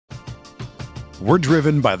We're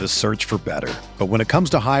driven by the search for better. But when it comes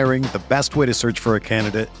to hiring, the best way to search for a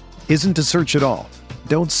candidate isn't to search at all.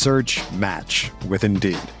 Don't search, match with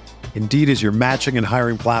Indeed. Indeed is your matching and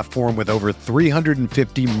hiring platform with over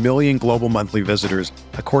 350 million global monthly visitors,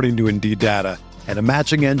 according to Indeed data, and a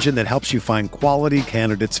matching engine that helps you find quality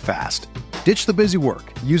candidates fast. Ditch the busy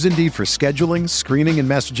work. Use Indeed for scheduling, screening, and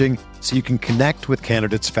messaging so you can connect with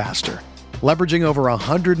candidates faster. Leveraging over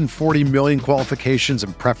 140 million qualifications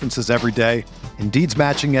and preferences every day, Indeed's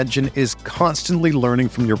matching engine is constantly learning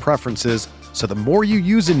from your preferences, so the more you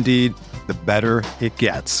use Indeed, the better it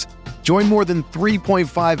gets. Join more than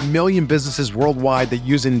 3.5 million businesses worldwide that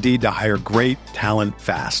use Indeed to hire great talent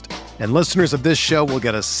fast. And listeners of this show will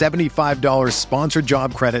get a $75 sponsored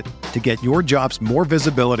job credit to get your jobs more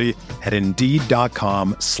visibility at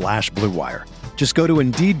Indeed.com/Blue Wire. Just go to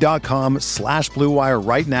Indeed.com/Blue Wire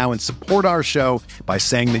right now and support our show by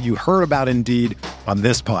saying that you heard about Indeed on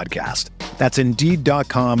this podcast. That's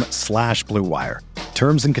Indeed.com/Blue Wire.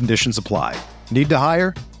 Terms and conditions apply. Need to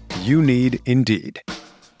hire? You need Indeed.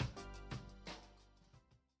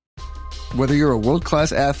 Whether you're a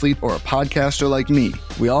world-class athlete or a podcaster like me,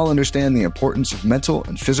 we all understand the importance of mental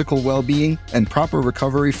and physical well-being and proper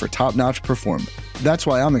recovery for top-notch performance. That's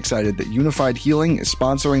why I'm excited that Unified Healing is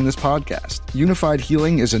sponsoring this podcast. Unified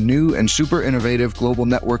Healing is a new and super innovative global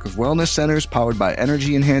network of wellness centers powered by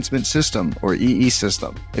Energy Enhancement System, or EE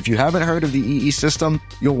System. If you haven't heard of the EE System,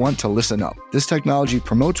 you'll want to listen up. This technology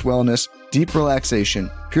promotes wellness, deep relaxation,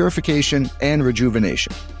 purification, and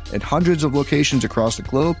rejuvenation. In hundreds of locations across the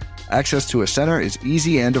globe, access to a center is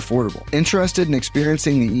easy and affordable. Interested in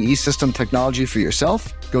experiencing the EE System technology for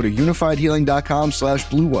yourself? Go to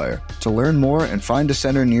unifiedhealing.com/Blue Wire to learn more and find a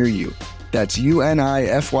center near you. That's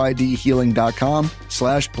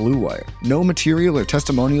UNIFYDhealing.com/Blue Wire. No material or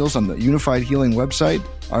testimonials on the Unified Healing website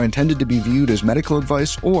are intended to be viewed as medical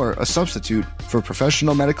advice or a substitute for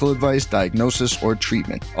professional medical advice, diagnosis, or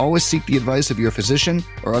treatment. Always seek the advice of your physician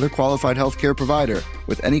or other qualified healthcare provider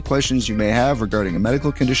with any questions you may have regarding a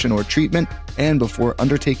medical condition or treatment and before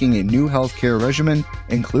undertaking a new healthcare regimen,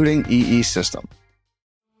 including EE System.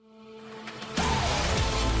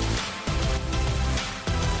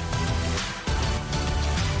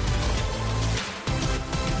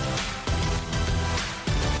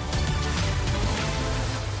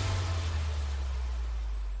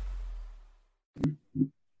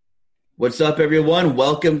 What's up, everyone?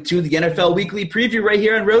 Welcome to the NFL Weekly Preview right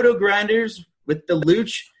here on Roto Grinders with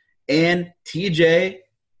TheLuuch and TJ.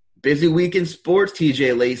 Busy week in sports,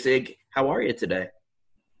 TJ Lasig. How are you today?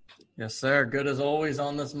 Yes, sir. Good as always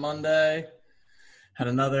on this Monday. Had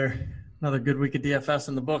another good week of DFS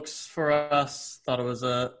in the books for us. Thought it was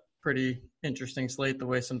a pretty interesting slate the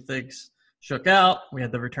way some things shook out. We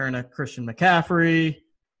had the return of Christian McCaffrey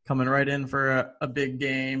coming right in for a big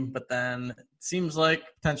game, but then it seems like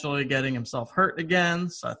potentially getting himself hurt again.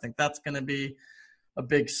 So I think that's going to be a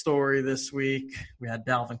big story this week. We had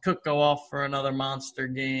Dalvin Cook go off for another monster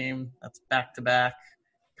game. That's back-to-back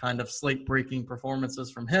kind of slate-breaking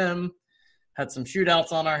performances from him. Had some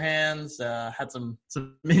shootouts on our hands, had some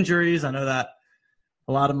injuries. I know that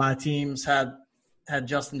a lot of my teams had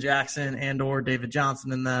Justin Jackson and or David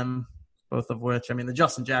Johnson in them, both of which, I mean, the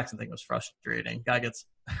Justin Jackson thing was frustrating. Guy gets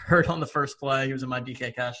hurt on the first play. He was in my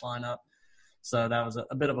DK Cash lineup. So that was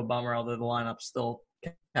a bit of a bummer, although the lineup still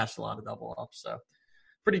cashed a lot of double up. So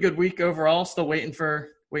pretty good week overall. Still waiting for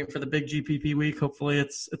the big GPP week. Hopefully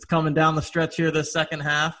it's coming down the stretch here this second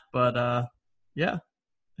half. But, yeah,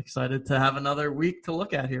 excited to have another week to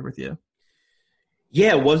look at here with you.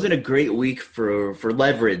 Yeah, it wasn't a great week for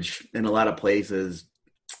leverage in a lot of places.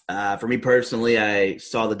 For me personally, I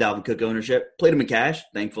saw the Dalvin Cook ownership, played him in cash,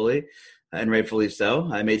 thankfully, and rightfully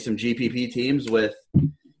so. I made some GPP teams with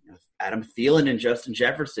Adam Thielen and Justin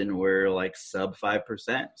Jefferson were like sub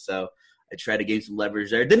 5%. So I tried to gain some leverage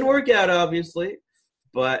there. Didn't work out, obviously,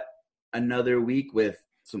 but another week with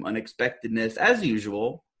some unexpectedness as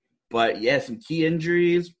usual. But, yeah, some key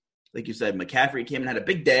injuries. Like you said, McCaffrey came and had a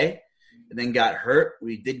big day and then got hurt.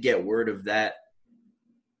 We did get word of that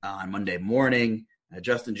on Monday morning.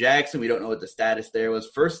 Justin Jackson, we don't know what the status there was.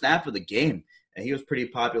 First snap of the game, and he was pretty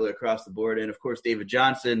popular across the board. And, of course, David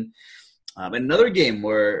Johnson. Another game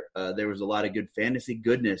where there was a lot of good fantasy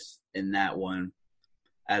goodness in that one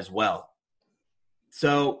as well.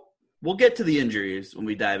 So we'll get to the injuries when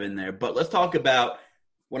we dive in there. But let's talk about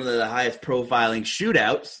one of the highest profiling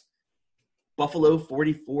shootouts. Buffalo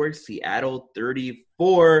 44, Seattle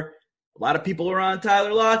 34. A lot of people are on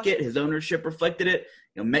Tyler Lockett. His ownership reflected it.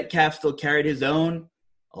 Metcalf still carried his own.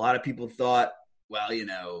 A lot of people thought, well,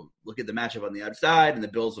 look at the matchup on the outside, and the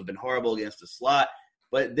Bills have been horrible against the slot.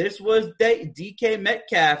 But this was DK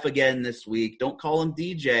Metcalf again this week. Don't call him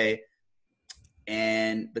DJ.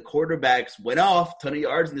 And the quarterbacks went off, ton of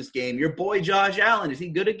yards in this game. Your boy Josh Allen, is he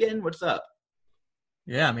good again? What's up?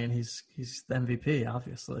 Yeah, I mean, he's the MVP,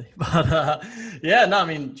 obviously. But,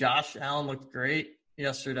 Josh Allen looked great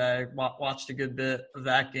yesterday. Watched a good bit of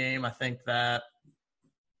that game. I think that,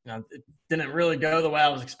 it didn't really go the way I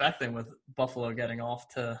was expecting with Buffalo getting off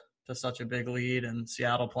to such a big lead and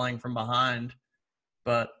Seattle playing from behind.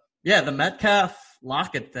 But, yeah, the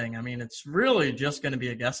Metcalf-Lockett thing, I mean, it's really just going to be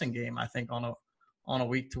a guessing game, I think, on a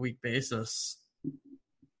week-to-week basis.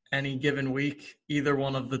 Any given week, either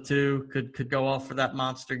one of the two could go off for that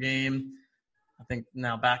monster game. I think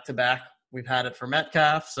now back-to-back, we've had it for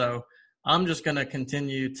Metcalf. So I'm just going to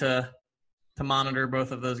continue to monitor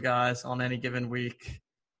both of those guys on any given week.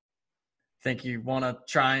 I think you want to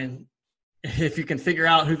try and, if you can figure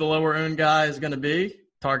out who the lower-owned guy is going to be,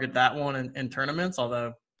 target that one in tournaments,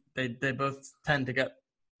 although they both tend to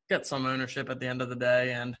get some ownership at the end of the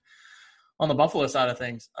day. And on the Buffalo side of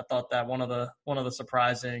things, I thought that one of the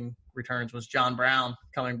surprising returns was John Brown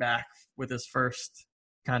coming back with his first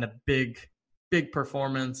kind of big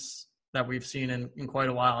performance that we've seen in quite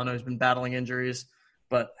a while. I know he's been battling injuries,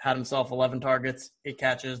 but had himself 11 targets, 8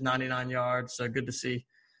 catches, 99 yards. So good to see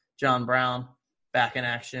John Brown back in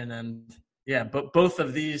action. And yeah, but both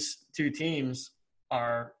of these two teams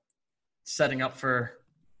are setting up for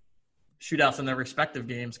shootouts in their respective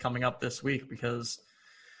games coming up this week, because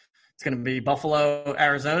it's going to be Buffalo,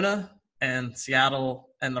 Arizona, and Seattle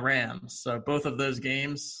and the Rams. So both of those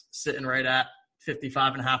games sitting right at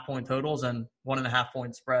 55.5 point totals and 1.5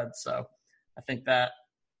 point spread. So I think that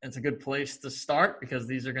it's a good place to start, because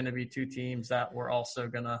these are going to be two teams that we're also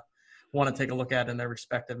going to want to take a look at in their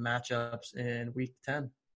respective matchups in week 10.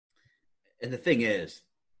 And the thing is,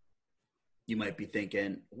 you might be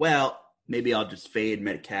thinking, well, maybe I'll just fade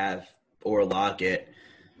Metcalf or Lockett.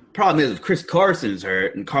 Problem is, if Chris Carson's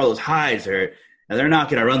hurt and Carlos Hyde's hurt, and they're not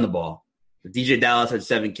going to run the ball. DJ Dallas had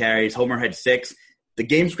 7 carries. Homer had 6. The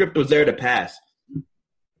game script was there to pass. The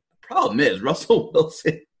problem is, Russell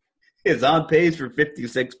Wilson is on pace for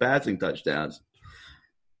 56 passing touchdowns.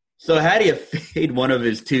 So how do you fade one of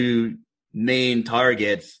his two main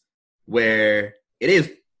targets, where it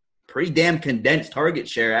is pretty damn condensed target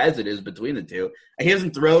share as it is between the two? He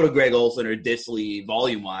doesn't throw to Greg Olsen or Disley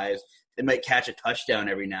volume-wise. They might catch a touchdown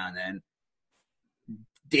every now and then.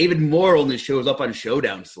 David Moore only shows up on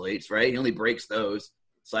showdown slates, right? He only breaks those.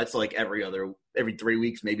 So that's like every 3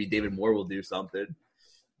 weeks, maybe David Moore will do something.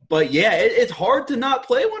 But yeah, it's hard to not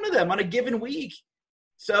play one of them on a given week.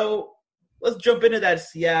 So let's jump into that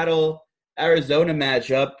Seattle-Arizona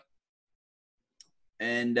matchup.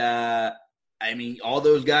 And, all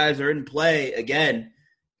those guys are in play. Again,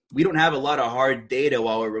 we don't have a lot of hard data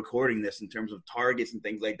while we're recording this in terms of targets and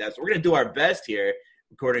things like that. So we're going to do our best here,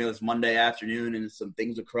 recording this Monday afternoon, and some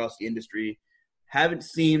things across the industry haven't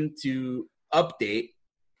seemed to update.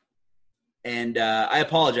 And I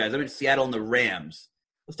apologize. I'm in Seattle and the Rams.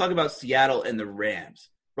 Let's talk about Seattle and the Rams.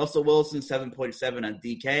 Russell Wilson, 7.7 on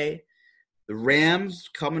DK. The Rams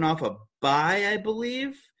coming off a bye, I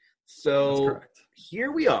believe. So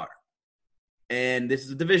here we are. And this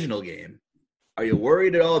is a divisional game. Are you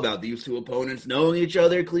worried at all about these two opponents knowing each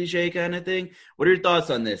other, cliche kind of thing? What are your thoughts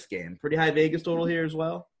on this game? Pretty high Vegas total here as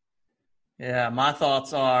well? Yeah, my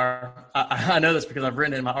thoughts are, I know this because I've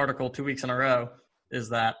written it in my article 2 weeks in a row, is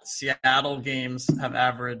that Seattle games have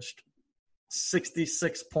averaged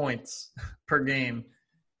 66 points per game.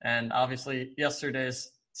 And obviously yesterday's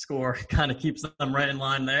score kind of keeps them right in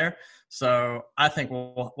line there. So I think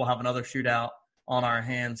we'll have another shootout on our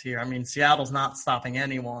hands here. I mean, Seattle's not stopping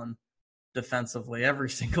anyone defensively. Every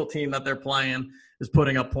single team that they're playing is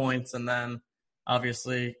putting up points. And then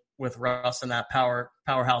obviously with Russ and that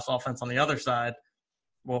powerhouse offense on the other side,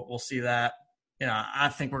 we'll see that. I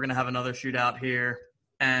think we're going to have another shootout here.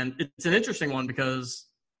 And it's an interesting one because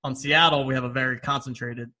on Seattle, we have a very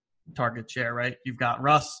concentrated target share, right? You've got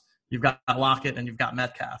Russ, you've got Lockett, and you've got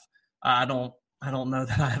Metcalf. I don't know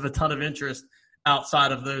that I have a ton of interest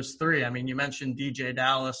outside of those three. I mean, you mentioned DJ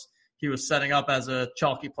Dallas. He was setting up as a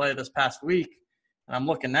chalky play this past week. And I'm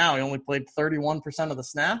looking now, he only played 31% of the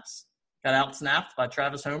snaps, got out-snapped by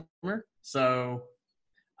Travis Homer. So,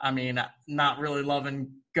 I mean, not really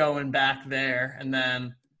loving going back there. And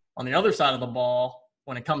then on the other side of the ball,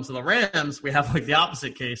 when it comes to the Rams, we have like the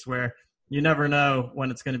opposite case where you never know when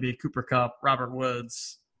it's going to be Cooper Kupp, Robert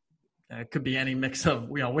Woods. It could be any mix of,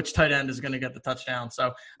 which tight end is going to get the touchdown.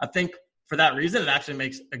 So I think for that reason, it actually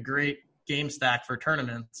makes a great game stack for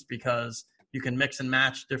tournaments because you can mix and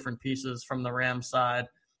match different pieces from the Rams side.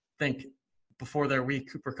 I think before their week,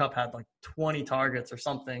 Cooper Kupp had like 20 targets or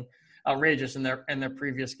something outrageous in their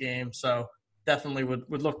previous game. So definitely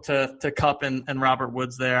would look to Kupp and Robert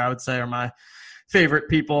Woods there, I would say, are my favorite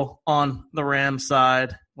people on the Rams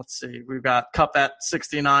side. Let's see. We've got Kupp at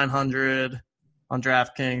 6,900 on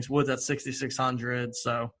DraftKings, Woods at 6,600.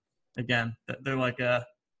 So, again, they're like a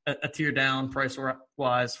tier down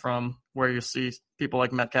price-wise from where you see people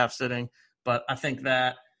like Metcalf sitting. But I think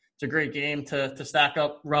that it's a great game to stack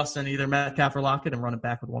up Russ and either Metcalf or Lockett and run it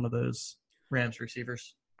back with one of those Rams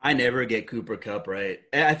receivers. I never get Cooper Kupp right.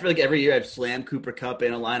 I feel like every year I've slammed Cooper Kupp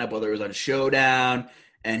in a lineup, whether it was on Showdown,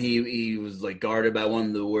 and he was like guarded by one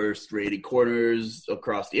of the worst rated corners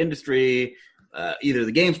across the industry. Either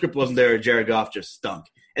the game script wasn't there or Jared Goff just stunk.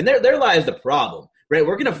 And there lies the problem, right?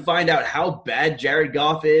 We're going to find out how bad Jared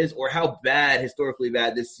Goff is or how bad, historically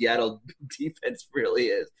bad, this Seattle defense really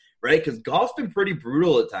is, right? Because Goff's been pretty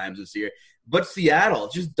brutal at times this year, but Seattle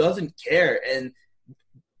just doesn't care. And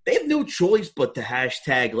they have no choice but to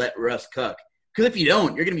hashtag let Russ cook. Because if you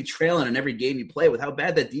don't, you're going to be trailing in every game you play with how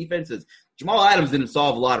bad that defense is. Jamal Adams didn't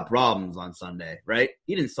solve a lot of problems on Sunday, right?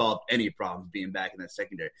 He didn't solve any problems being back in that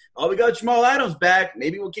secondary. Oh, we got Jamal Adams back.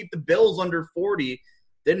 Maybe we'll keep the Bills under 40.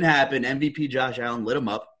 Didn't happen. MVP Josh Allen lit him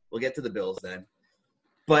up. We'll get to the Bills then.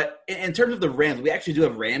 But in terms of the Rams, we actually do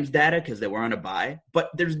have Rams data because they were on a bye. But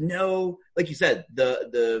there's no, like you said,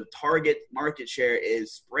 the target market share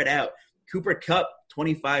is spread out. Cooper Kupp,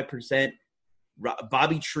 25%.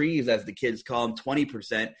 Bobby Trees, as the kids call him,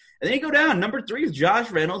 20%. And then you go down. Number 3 is Josh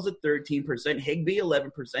Reynolds at 13%, Higbee 11%,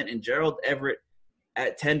 and Gerald Everett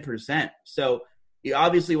at 10%. So you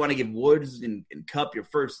obviously want to give Woods and Kupp your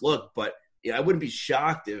first look, but I wouldn't be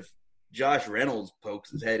shocked if Josh Reynolds pokes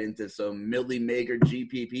his head into some Millie Maker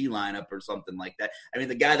GPP lineup or something like that. I mean,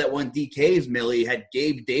 the guy that won DK's Millie had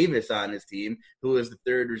Gabe Davis on his team, who was the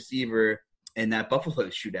third receiver in that Buffalo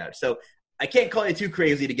shootout. So I can't call you too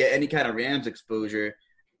crazy to get any kind of Rams exposure.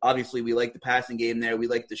 Obviously, we like the passing game there. We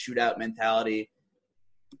like the shootout mentality.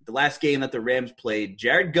 The last game that the Rams played,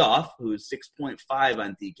 Jared Goff, who is 6.5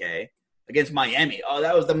 on DK, against Miami. Oh,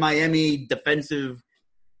 that was the Miami defensive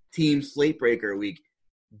team slate breaker week.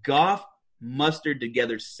 Goff mustered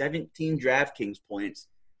together 17 DraftKings points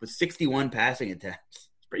with 61 passing attempts.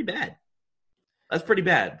 It's pretty bad. That's pretty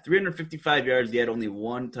bad. 355 yards, he had only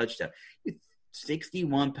one touchdown.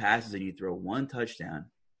 61 passes and you throw one touchdown.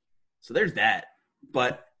 So there's that.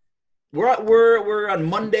 But we're on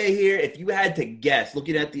Monday here. If you had to guess,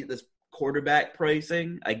 looking at this quarterback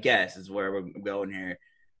pricing, I guess is where we're going here.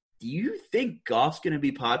 Do you think Goff's going to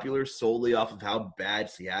be popular solely off of how bad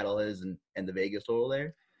Seattle is and the Vegas total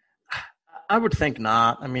there? I would think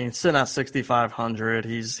not. I mean, sitting at 6,500,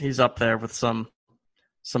 he's up there with some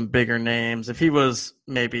bigger names. If he was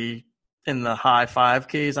maybe in the high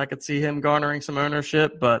 5Ks, I could see him garnering some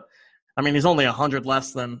ownership. But, I mean, he's only 100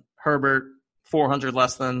 less than Herbert, 400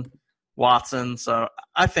 less than Watson. So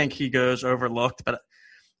I think he goes overlooked. But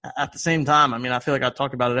at the same time, I mean, I feel like I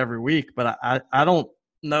talk about it every week, but I don't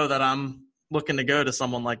know that I'm looking to go to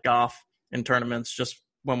someone like Goff in tournaments just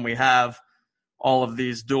when we have all of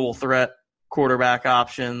these dual threat quarterback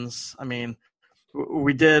options. I mean,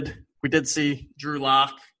 we did see Drew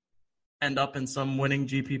Lock end up in some winning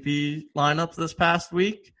GPP lineups this past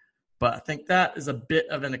week, but I think that is a bit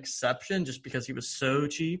of an exception just because he was so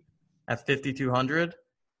cheap at 5,200.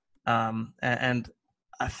 And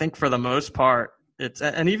I think for the most part,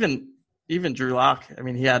 and even Drew Lock, I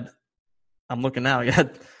mean, I'm looking now,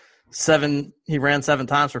 he ran 7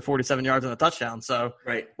 times for 47 yards and a touchdown. So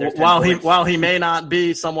right. while he may not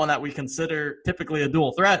be someone that we consider typically a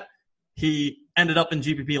dual threat, he ended up in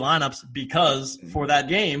GPP lineups because for that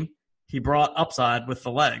game, he brought upside with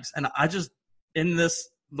the legs. And I just,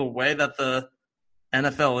 the way that the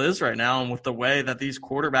NFL is right now and with the way that these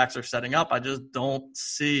quarterbacks are setting up, I just don't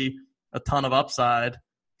see a ton of upside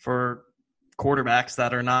for quarterbacks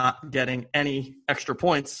that are not getting any extra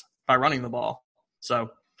points by running the ball.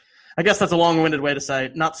 So I guess that's a long-winded way to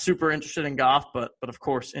say not super interested in Goff, but of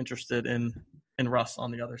course interested in Russ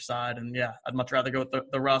on the other side. And yeah, I'd much rather go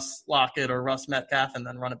with the Russ Lockett or Russ Metcalf and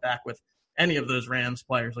then run it back with any of those Rams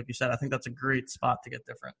players. Like you said, I think that's a great spot to get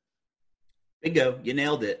different. Bingo. You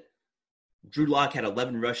nailed it. Drew Lock had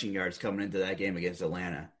 11 rushing yards coming into that game against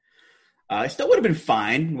Atlanta. It still would have been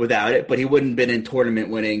fine without it, but he wouldn't have been in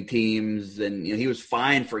tournament-winning teams. And he was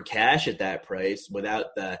fine for cash at that price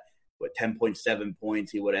without the 10.7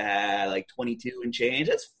 points he would have had, like 22 and change.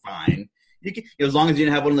 That's fine. As long as you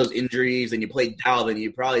didn't have one of those injuries and you played Dalvin,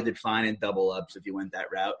 you probably did fine in double-ups if you went that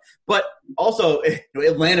route. But also,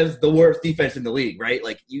 Atlanta's the worst defense in the league, right?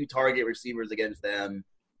 Like, you target receivers against them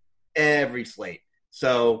every slate.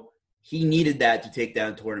 So he needed that to take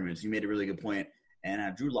down tournaments. You made a really good point.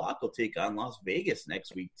 And Drew Lock will take on Las Vegas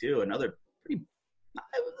next week, too. Another pretty not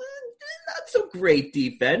so great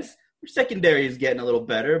defense. Our secondary is getting a little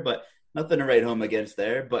better, but nothing to write home against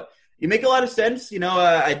there. But you make a lot of sense.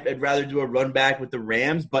 I'd rather do a run back with the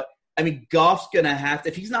Rams. But, I mean, Goff's going to have to –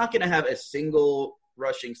 if he's not going to have a single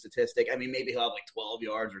rushing statistic, I mean, maybe he'll have like 12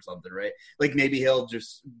 yards or something, right? Like maybe he'll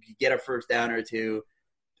just get a first down or two.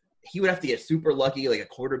 He would have to get super lucky, like a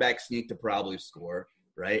quarterback sneak to probably score,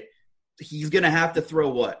 right? He's going to have to throw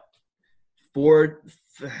what? I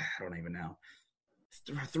don't even know.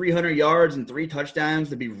 300 yards and 3 touchdowns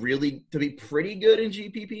to be pretty good in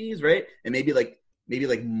GPPs, right? And maybe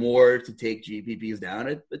like more to take GPPs down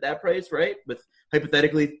at that price, right? With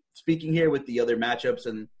hypothetically speaking here with the other matchups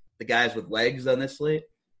and the guys with legs on this slate.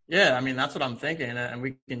 Yeah, I mean, that's what I'm thinking. And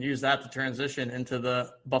we can use that to transition into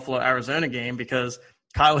the Buffalo-Arizona game because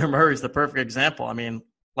Kyler Murray is the perfect example. I mean,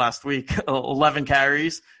 last week, 11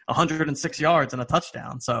 carries, 106 yards, and a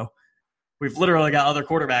touchdown. So we've literally got other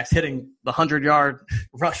quarterbacks hitting the 100-yard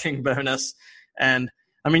rushing bonus. And,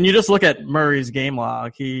 I mean, you just look at Murray's game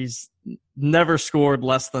log. He's never scored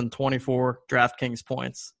less than 24 DraftKings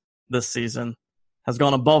points this season, has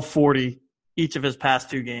gone above 40 each of his past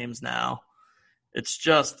 2 games now. It's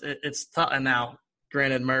tough. And now,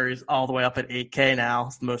 granted, Murray's all the way up at 8K now.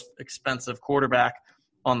 It's the most expensive quarterback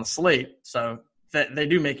on the slate. So they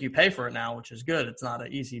do make you pay for it now, which is good. It's not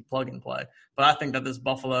an easy plug and play. But I think that this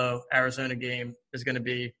Buffalo-Arizona game is going to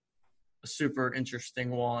be a super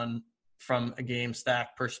interesting one from a game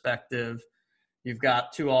stack perspective. You've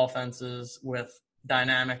got 2 offenses with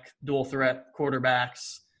dynamic dual threat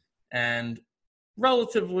quarterbacks and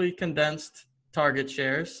relatively condensed target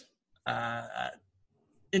shares.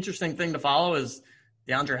 Interesting thing to follow is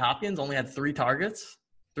DeAndre Hopkins only had 3 targets.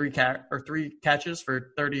 3 catches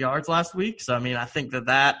for 30 yards last week. So, I mean, I think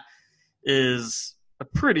that is a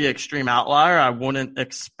pretty extreme outlier. I wouldn't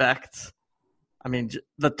expect – I mean,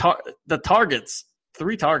 the targets,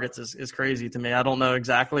 3 targets is crazy to me. I don't know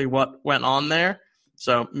exactly what went on there.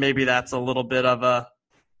 So maybe that's a little bit of a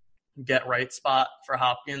get-right spot for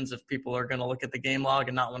Hopkins. If people are going to look at the game log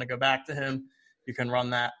and not want to go back to him, you can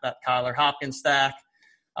run that Kyler Hopkins stack.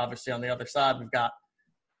 Obviously, on the other side, we've got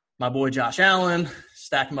my boy Josh Allen,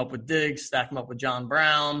 stack him up with Diggs, stack him up with John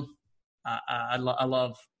Brown. I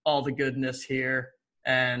love all the goodness here.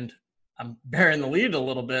 And I'm bearing the lead a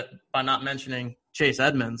little bit by not mentioning Chase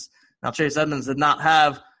Edmonds. Now, Chase Edmonds did not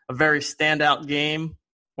have a very standout game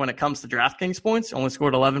when it comes to DraftKings points. He only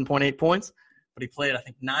scored 11.8 points, but he played, I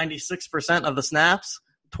think, 96% of the snaps,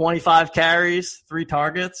 25 carries, 3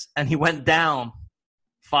 targets, and he went down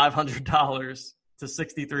 $500 to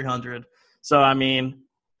 $6,300. So, I mean,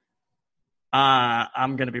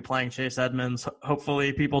 I'm going to be playing Chase Edmonds.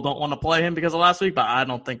 Hopefully people don't want to play him because of last week, but I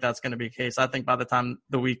don't think that's going to be the case. I think by the time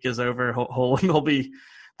the week is over, he'll be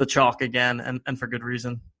the chalk again, and for good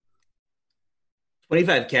reason.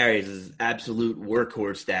 25 carries is absolute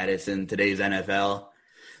workhorse status in today's NFL.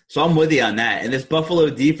 So I'm with you on that. And this Buffalo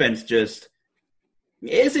defense just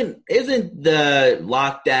isn't the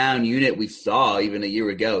lockdown unit we saw even a year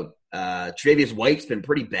ago. Tre'Davious White's been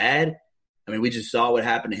pretty bad. I mean, we just saw what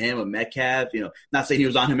happened to him with Metcalf. Not saying he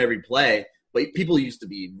was on him every play, but people used to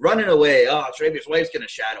be running away. Oh, Tre'Davious White's going to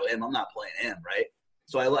shadow him. I'm not playing him, right?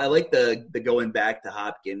 So I like the going back to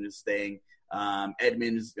Hopkins thing.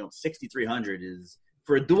 Edmonds, 6,300 is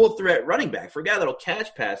for a dual threat running back, for a guy that'll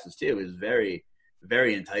catch passes too, is very,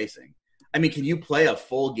 very enticing. I mean, can you play a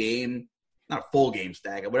full game, not a full game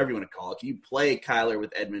stack, whatever you want to call it? Can you play Kyler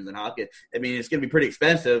with Edmonds and Hopkins? I mean, it's going to be pretty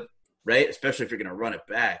expensive, right? Especially if you're going to run it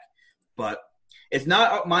back. But it's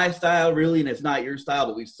not my style, really, and it's not your style.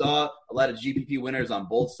 But we saw a lot of GPP winners on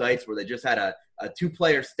both sites where they just had a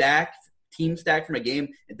 2-player team stack from a game,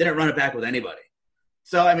 and didn't run it back with anybody.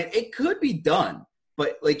 So, I mean, it could be done.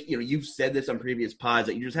 But, you've said this on previous pods,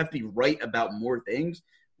 that you just have to be right about more things,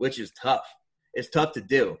 which is tough. It's tough to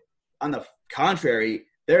do. On the contrary,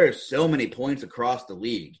 there are so many points across the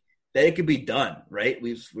league that it could be done, right?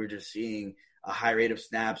 We're just seeing a high rate of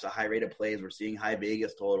snaps, a high rate of plays. We're seeing high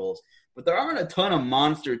Vegas totals. But there aren't a ton of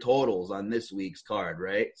monster totals on this week's card,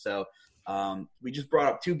 right? So we just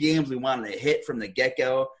brought up 2 games we wanted to hit from the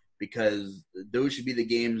get-go because those should be the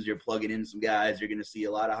games you're plugging in some guys. You're going to see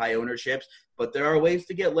a lot of high ownerships. But there are ways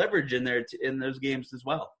to get leverage in there in those games as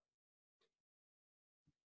well.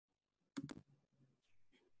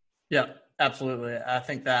 Yeah, absolutely. I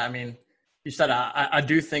think that, I mean, you said I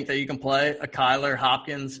do think that you can play a Kyler,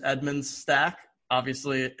 Hopkins, Edmonds stack.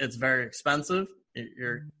 Obviously, it's very expensive.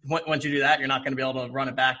 Once you do that, you're not going to be able to run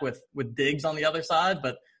it back with Diggs on the other side,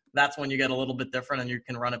 but that's when you get a little bit different and you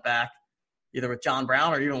can run it back either with John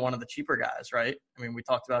Brown or even one of the cheaper guys, right? I mean, we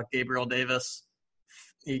talked about Gabriel Davis.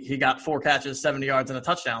 He got 4 catches, 70 yards, and a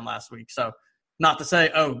touchdown last week. So not to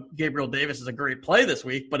say, oh, Gabriel Davis is a great play this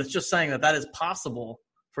week, but it's just saying that is possible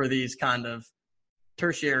for these kind of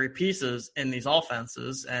tertiary pieces in these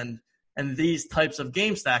offenses. And these types of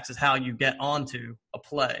game stacks is how you get onto a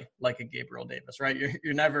play like a Gabriel Davis, right?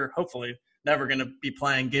 You're never, hopefully, never going to be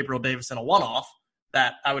playing Gabriel Davis in a one-off.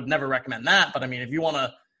 That I would never recommend that. But, I mean, if you want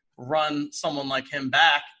to run someone like him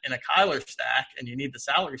back in a Kyler stack and you need the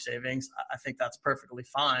salary savings, I think that's perfectly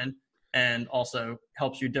fine and also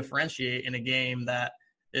helps you differentiate in a game that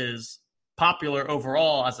is popular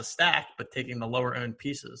overall as a stack, but taking the lower-owned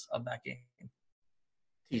pieces of that game.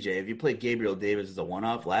 TJ, if you played Gabriel Davis as a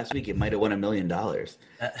one-off last week, you might have won $1 million.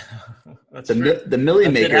 That's true. The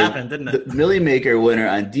Million Maker, did happen, didn't it? The Million Maker winner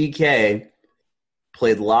on DK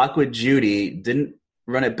played lock with Judy, didn't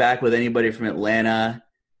run it back with anybody from Atlanta.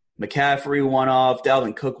 McCaffrey one off,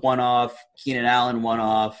 Dalvin Cook one off, Keenan Allen one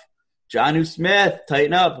off, Jonnu Smith,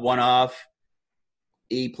 tighten up, one off.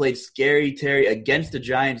 He played Scary Terry against the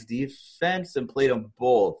Giants defense and played them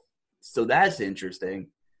both. So that's interesting.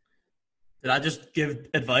 Did I just give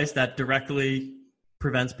advice that directly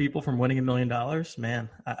prevents people from winning $1 million? Man,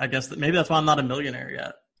 I guess maybe that's why I'm not a millionaire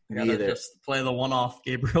yet. You gotta just play the one-off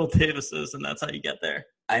Gabriel Davises, and that's how you get there.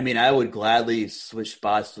 I mean, I would gladly switch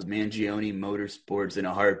spots with Mangione Motorsports in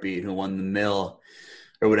a heartbeat, who won the mill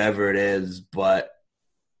or whatever it is, but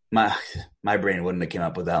my brain wouldn't have came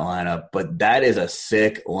up with that lineup. But that is a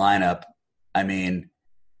sick lineup. I mean,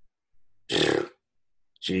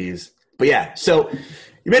 jeez. But yeah, so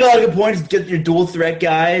you made a lot of good points. Get your dual threat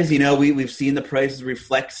guys. You know, we've seen the prices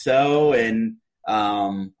reflect so, and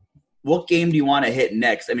what game do you want to hit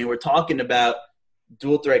next? I mean, we're talking about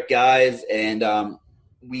dual threat guys, and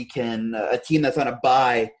we can a team that's on a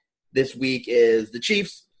bye this week is the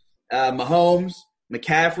Chiefs. Mahomes,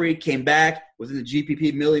 McCaffrey came back, was in the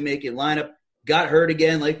GPP Millie making lineup, got hurt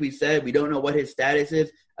again. Like we said, we don't know what his status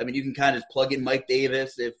is. I mean, you can kind of just plug in Mike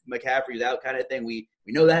Davis if McCaffrey's out, kind of thing. We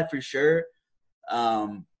know that for sure.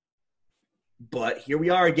 But here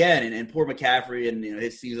we are again, and poor McCaffrey and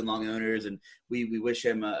his season-long owners, and we wish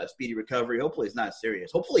him a speedy recovery. Hopefully it's not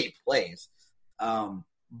serious. Hopefully he plays.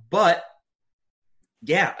 But,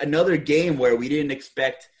 yeah, another game where we didn't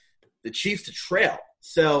expect the Chiefs to trail.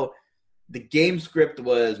 So the game script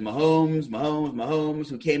was Mahomes,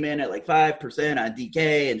 who came in at like 5% on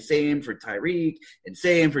DK, and same for Tyreek, and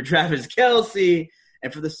same for Travis Kelce.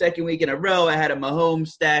 And for the second week in a row, I had a Mahomes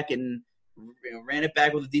stack and ran it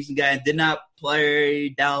back with a decent guy and did not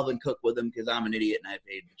play Dalvin Cook with him because I'm an idiot and I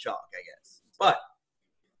paid the chalk, I guess. But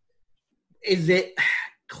is it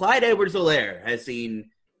 – Clyde Edwards-Helaire has seen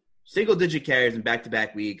single-digit carries in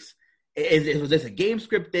back-to-back weeks. Was this a game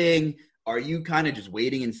script thing? Are you kind of just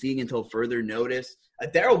waiting and seeing until further notice?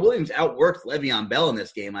 Darrell Williams outworked Le'Veon Bell in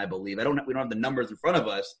this game, I believe. We don't have the numbers in front of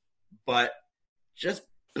us, but just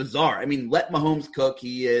bizarre. I mean, let Mahomes cook.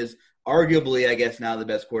 He is arguably, I guess, now the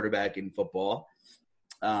best quarterback in football.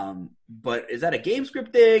 But is that a game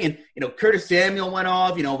script thing? And, Curtis Samuel went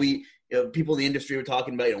off. People in the industry were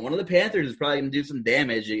talking about, one of the Panthers is probably going to do some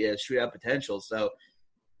damage, shootout potential. So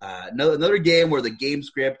another game where the game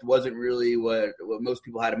script wasn't really what most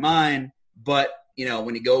people had in mind. But,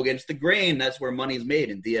 when you go against the grain, that's where money's made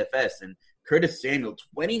in DFS. And Curtis Samuel,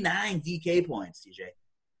 29 DK points, TJ.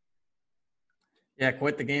 Yeah,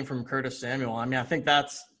 quite the game from Curtis Samuel. I mean, I think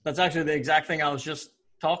that's actually the exact thing I was just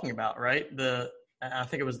talking about, right? I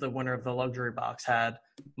think it was the winner of the luxury box had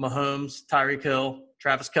Mahomes, Tyreek Hill,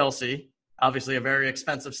 Travis Kelce, obviously a very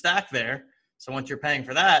expensive stack there. So once you're paying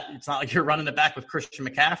for that, it's not like you're running it back with Christian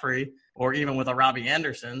McCaffrey or even with a Robbie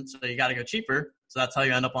Anderson. So you got to go cheaper. So that's how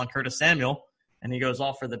you end up on Curtis Samuel, and he goes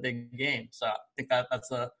off for the big game. So I think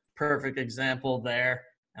that's a perfect example there.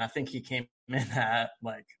 And I think he came in at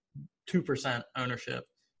like 2% ownership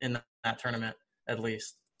in that tournament at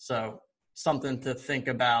least. So something to think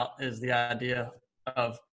about is the idea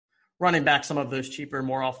of running back some of those cheaper,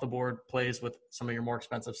 more off-the-board plays with some of your more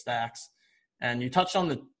expensive stacks. And you touched on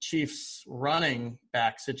the Chiefs running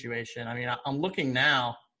back situation. I mean, I'm looking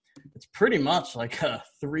now, it's pretty much like a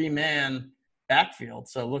 3-man backfield.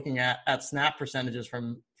 So looking at snap percentages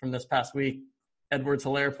from this past week,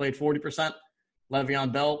 Edwards-Helaire played 40%,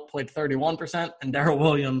 Le'Veon Bell played 31%, and Darrell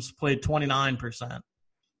Williams played 29%.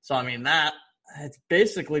 So, I mean, it's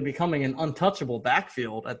basically becoming an untouchable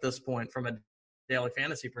backfield at this point from a daily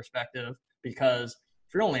fantasy perspective, because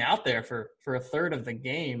if you're only out there for a third of the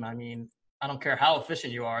game, I mean, I don't care how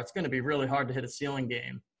efficient you are, it's going to be really hard to hit a ceiling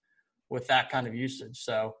game with that kind of usage.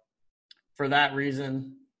 So for that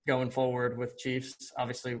reason, going forward with Chiefs.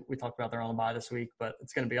 Obviously, we talked about they're on the bye this week, but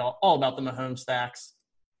it's going to be all about the Mahomes stacks.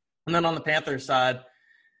 And then on the Panthers side,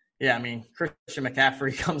 yeah, I mean, Christian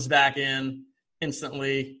McCaffrey comes back in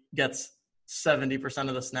instantly, gets 70%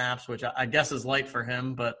 of the snaps, which I guess is light for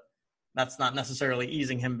him, but that's not necessarily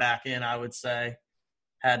easing him back in, I would say.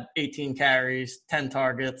 Had 18 carries, 10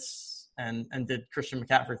 targets, and did Christian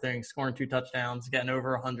McCaffrey things, scoring 2 touchdowns, getting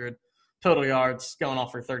over 100 total yards, going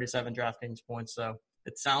off for 37 DraftKings points. So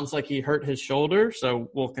it sounds like he hurt his shoulder, so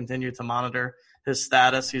we'll continue to monitor his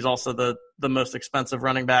status. He's also the most expensive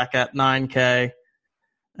running back at $9K.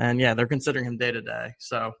 And, yeah, they're considering him day-to-day.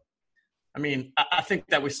 So, I mean, I think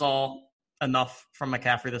that we saw enough from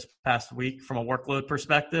McCaffrey this past week from a workload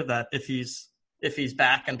perspective that if he's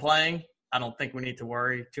back and playing, I don't think we need to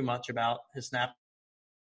worry too much about his snap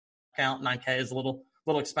count. 9K is a little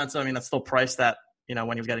expensive. I mean, that's still priced at,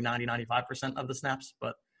 when he was getting 95% of the snaps.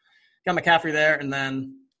 But got McCaffrey there. And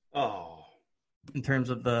then in terms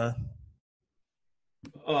of the –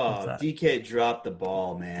 DK dropped the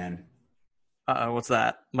ball, man. What's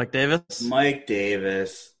that? Mike Davis? Mike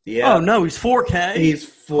Davis. Yeah. Oh, no, he's 4K? He's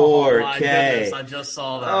 4K. Oh, my goodness, I just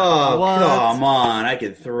saw that. Oh, what? Come on. I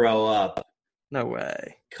could throw up. No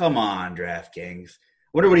way. Come on, DraftKings.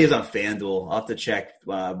 Wonder what he is on FanDuel. I'll have to check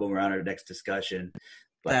when we're on our next discussion.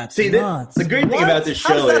 But that's nuts. The great thing about this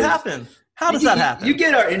show is – How does that happen? How does that happen? You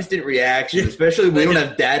get our instant reaction, especially when we don't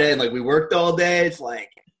have data and, we worked all day. It's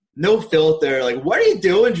no filter. What are you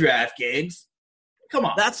doing, DraftKings? Come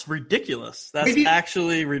on. That's ridiculous. That's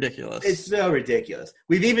actually ridiculous. It's so ridiculous.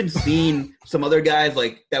 We've even seen some other guys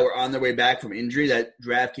that were on their way back from injury that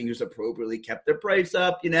DraftKings appropriately kept their price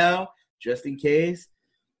up, just in case.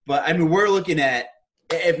 But, I mean, we're looking at –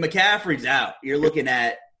 if McCaffrey's out, you're looking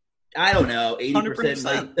at, I don't know,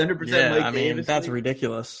 80%, 100% yeah, Mike Davis. That's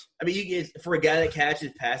ridiculous. I mean, for a guy that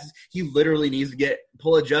catches passes, he literally needs to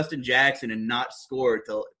pull a Justin Jackson and not score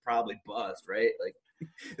till probably bust, right?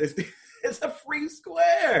 It's a free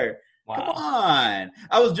square. Wow. Come on.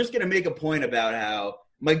 I was just going to make a point about how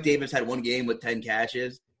Mike Davis had one game with 10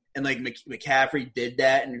 catches, and McCaffrey did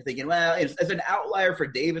that, and you're thinking, well, it's an outlier for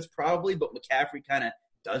Davis probably, but McCaffrey kind of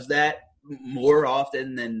does that more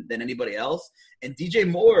often than anybody else. And DJ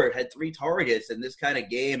Moore had 3 targets in this kind of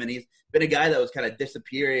game, and he's been a guy that was kind of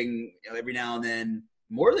disappearing every now and then,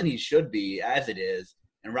 more than he should be as it is.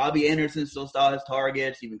 And Robbie Anderson still saw his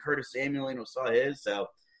targets. Even Curtis Samuel, saw his. So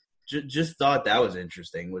just thought that was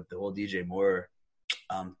interesting with the whole DJ Moore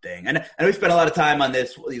thing. And we spent a lot of time on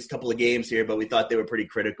these couple of games here, but we thought they were pretty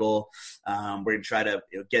critical. We're going to try to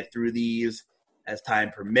get through these as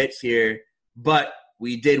time permits here. But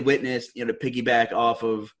we did witness, to piggyback off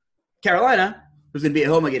of Carolina, who's going to be at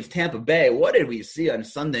home against Tampa Bay. What did we see on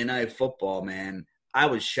Sunday Night Football, man? I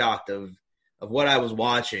was shocked of what I was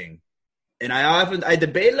watching. And I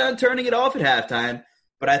debated on turning it off at halftime,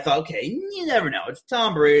 but I thought, okay, you never know. It's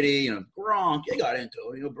Tom Brady, Gronk. They got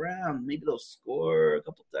Antonio Brown. Maybe they'll score a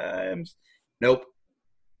couple times. Nope.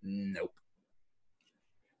 It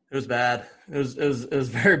was bad. It was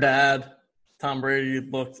very bad. Tom Brady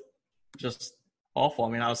looked just awful. I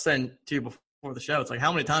mean, I was saying to you before the show, it's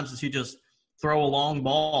how many times does he just throw a long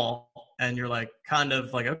ball and you're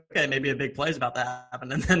okay, maybe a big play is about to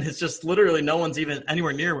happen. And then it's just literally no one's even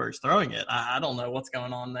anywhere near where he's throwing it. I don't know what's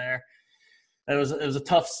going on there. It was a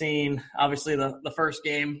tough scene. Obviously, the first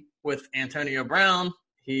game with Antonio Brown,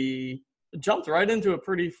 he jumped right into a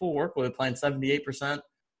pretty full workload, playing 78%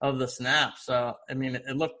 of the snaps. So, I mean,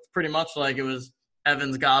 it looked pretty much like it was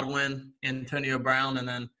Evans, Godwin, Antonio Brown, and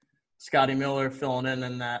then Scotty Miller filling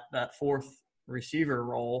in that fourth receiver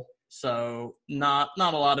role. So not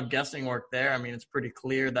a lot of guessing work there. I mean, it's pretty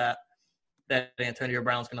clear that Antonio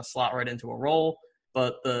Brown's going to slot right into a role,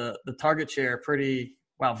 but the target share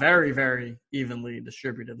very, very evenly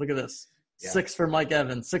distributed. Look at this. Yeah. 6 for Mike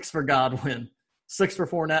Evans, 6 for Godwin, 6 for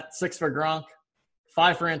Fournette, 6 for Gronk,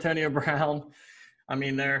 5 for Antonio Brown. I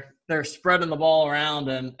mean, they're spreading the ball around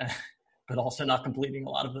but also not completing a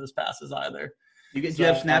lot of those passes either. Do you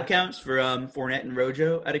have snap counts for Fournette and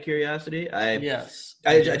Rojo out of curiosity? Yes.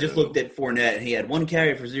 I just looked at Fournette, and he had 1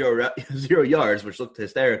 carry for 0 yards, which looked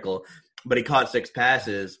hysterical, but he caught 6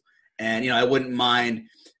 passes. And, I wouldn't mind.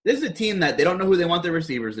 This is a team that they don't know who they want their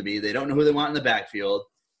receivers to be. They don't know who they want in the backfield.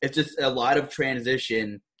 It's just a lot of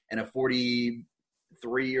transition, and a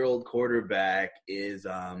 43-year-old quarterback is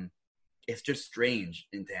it's just strange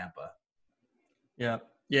in Tampa. Yeah.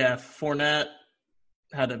 Yeah, Fournette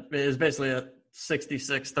it was basically a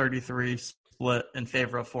 66-33 split in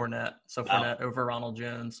favor of Fournette. So Fournette over Ronald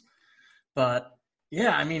Jones. But,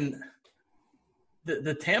 yeah, I mean,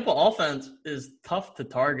 the Tampa offense is tough to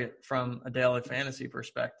target from a daily fantasy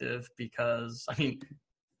perspective because, I mean,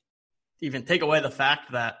 even take away the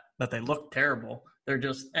fact that they look terrible. They're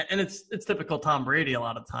just, and it's typical Tom Brady a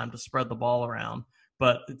lot of time to spread the ball around,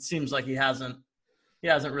 but it seems like he hasn't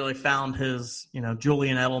really found his,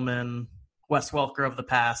 Julian Edelman, Wes Welker of the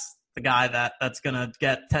past, the guy that's going to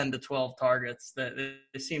get 10 to 12 targets. That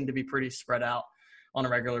they seem to be pretty spread out on a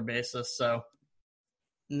regular basis. So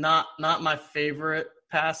not my favorite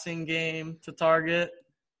passing game to target,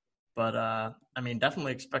 but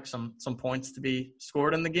definitely expect some points to be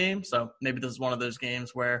scored in the game. So maybe this is one of those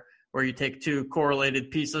games where you take two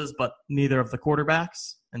correlated pieces, but neither of the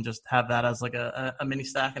quarterbacks, and just have that as like a mini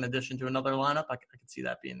stack in addition to another lineup. I could see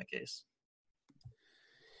that being the case.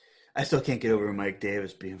 I still can't get over Mike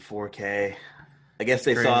Davis being 4K. I guess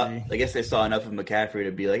they saw enough of McCaffrey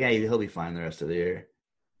to be like, hey, he'll be fine the rest of the year.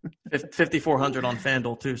 5,400 on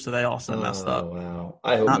FanDuel too, so they also messed up. Wow!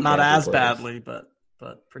 I hope not as plays. Badly, but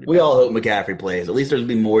pretty. We bad. all hope McCaffrey plays. At least there's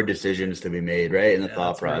be more decisions to be made, right, in the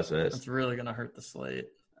thought process. That's really going to hurt the slate.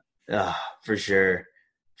 For sure.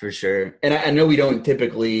 And I know we don't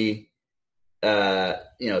typically,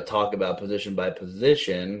 talk about position by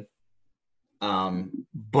position,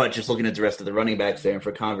 but just looking at the rest of the running backs there, and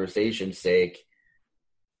for conversation's sake,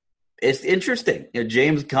 it's interesting.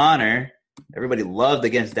 James Conner, everybody loved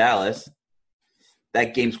against Dallas.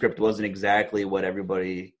 That game script wasn't exactly what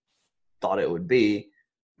everybody thought it would be.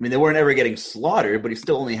 I mean, they weren't ever getting slaughtered, but he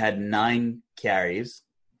still only had 9 carries.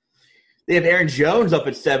 They have Aaron Jones up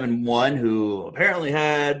at 7-1, who apparently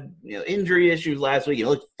had injury issues last week. He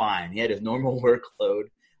looked fine. He had his normal workload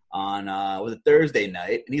on was a Thursday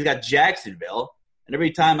night, and he's got Jacksonville. And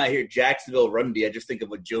every time I hear Jacksonville run D, I just think of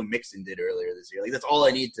what Joe Mixon did earlier this year. Like, that's all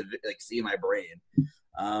I need to see in my brain.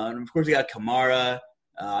 And of course, you got Kamara.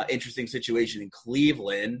 Interesting situation in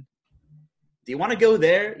Cleveland. Do you want to go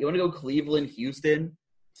there? You want to go Cleveland, Houston,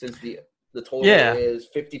 since the total is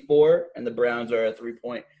 54 and the Browns are a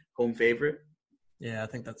 3-point home favorite? Yeah, I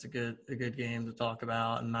think that's a good game to talk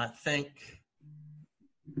about. And I think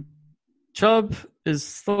Chubb is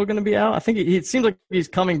still going to be out. I think it seems like he's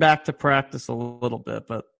coming back to practice a little bit,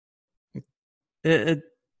 but it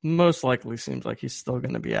most likely seems like he's still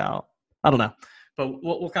going to be out. I don't know. But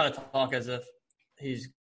we'll kind of talk as if he's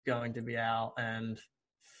going to be out. And,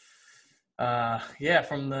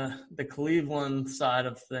 from the Cleveland side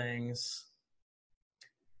of things,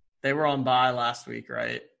 they were on bye last week,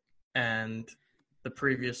 right? And the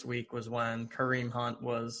previous week was when Kareem Hunt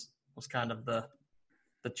was kind of the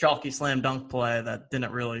chalky slam dunk play that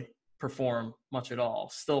didn't really perform much at all.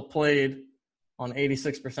 Still played on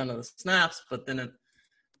 86% of the snaps, but didn't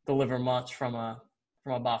deliver much from a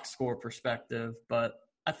box score perspective. But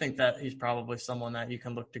I think that he's probably someone that you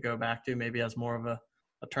can look to go back to, maybe as more of a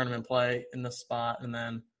tournament play in this spot. And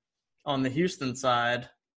then on the Houston side,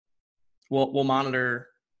 we'll monitor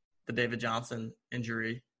the David Johnson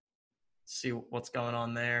injury, see what's going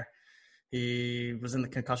on there. He was in the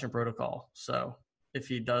concussion protocol. So if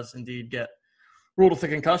he does indeed get ruled with a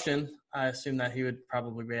concussion, I assume that he would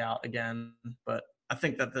probably be out again. But I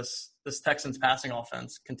think that this Texans passing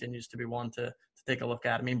offense continues to be one to take a look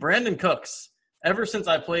at. I mean, Brandon Cooks, ever since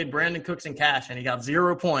I played Brandon Cooks in cash and he got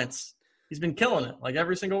 0 points, he's been killing it like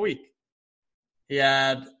every single week. He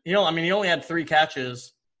only had 3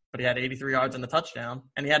 catches, but he had 83 yards and a touchdown,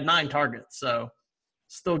 and he had 9 targets. So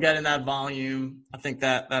still getting that volume. I think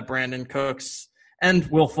that Brandon Cooks and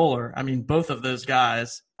Will Fuller, I mean, both of those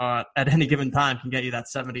guys at any given time can get you that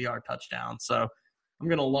 70-yard touchdown. So I'm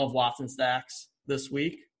going to love Watson stacks this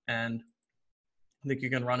week, and I think you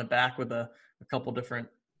can run it back with a couple different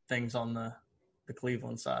things on the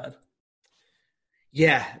Cleveland side.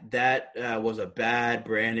 Yeah, that was a bad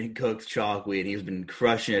Brandon Cooks chalk week. He's been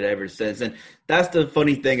crushing it ever since. And that's the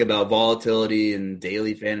funny thing about volatility and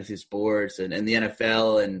daily fantasy sports and the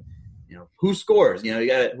NFL and, who scores. You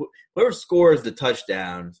got whoever scores the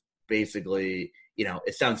touchdowns, basically,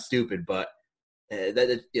 it sounds stupid, but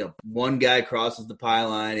one guy crosses the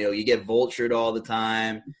pylon, you get vultured all the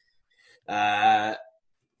time.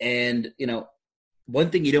 And one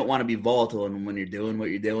thing you don't want to be volatile in when you're doing what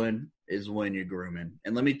you're doing is when you're grooming.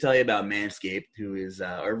 And let me tell you about Manscaped, who is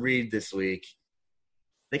our read this week.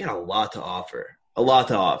 They got a lot to offer.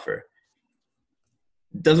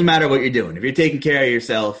 Doesn't matter what you're doing. If you're taking care of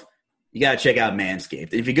yourself, you got to check out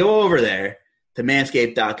Manscaped. And if you go over there to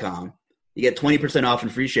manscaped.com, you get 20% off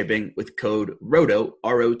and free shipping with code ROTO,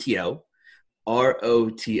 R-O-T-O,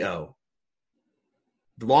 R-O-T-O.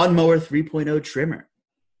 The Lawnmower 3.0 trimmer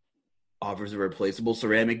offers a replaceable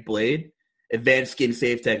ceramic blade, advanced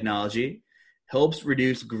skin-safe technology, helps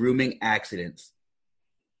reduce grooming accidents.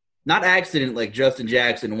 Not accident like Justin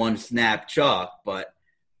Jackson one snap chalk, but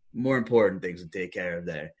more important things to take care of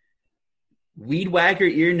there. Weed whacker,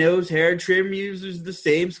 ear, nose, hair trim uses the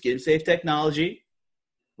same skin-safe technology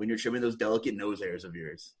when you're trimming those delicate nose hairs of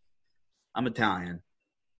yours. I'm Italian.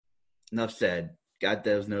 Enough said. Got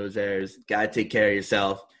those nose hairs. Got to take care of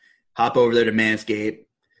yourself. Hop over there to Manscaped.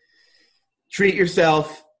 Treat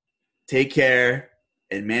yourself. Take care.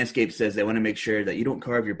 And Manscaped says they want to make sure that you don't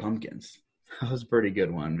carve your pumpkins. That was a pretty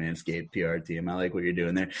good one, Manscaped PR team. I like what you're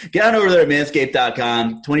doing there. Get on over there at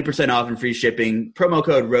manscaped.com. 20% off and free shipping. Promo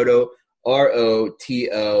code ROTO,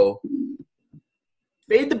 ROTO.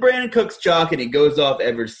 Fade the Brandon Cooks chalk, and he goes off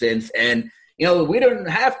ever since. And, you know, we don't –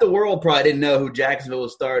 half the world probably didn't know who Jacksonville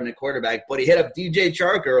was starting at quarterback, but he hit up DJ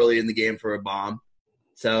Chark early in the game for a bomb.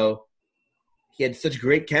 So he had such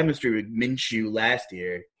great chemistry with Minshew last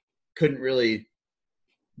year. Couldn't really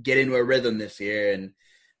get into a rhythm this year. And,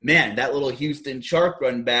 man, that little Houston Chark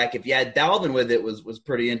run back, if you had Dalvin with it, was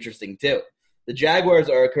pretty interesting too. The Jaguars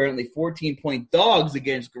are currently 14-point dogs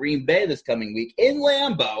against Green Bay this coming week in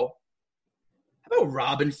Lambeau. How about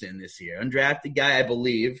Robinson this year? Undrafted guy, I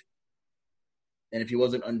believe. And if he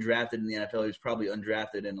wasn't undrafted in the NFL, he was probably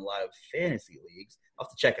undrafted in a lot of fantasy leagues. I'll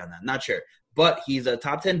have to check on that. Not sure. But he's a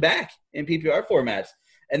top 10 back in PPR formats.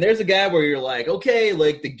 And there's a guy where you're like, okay,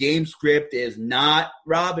 like the game script is not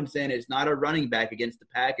Robinson. It's not a running back against the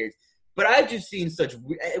Packers. But I've just seen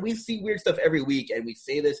we see weird stuff every week, and we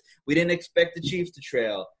say this. We didn't expect the Chiefs to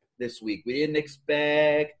trail this week. We didn't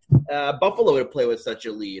expect Buffalo to play with such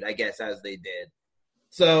a lead, I guess, as they did.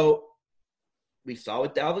 So we saw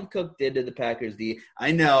what Dalvin Cook did to the Packers D.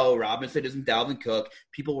 I know Robinson isn't Dalvin Cook.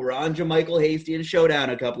 People were on JaMychal Hasty in a showdown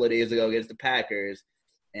a couple of days ago against the Packers,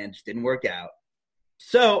 and just didn't work out.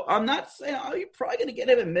 So I'm not saying, you're probably going to get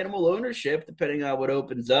him at minimal ownership, depending on what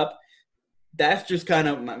opens up. That's just kind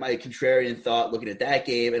of my contrarian thought looking at that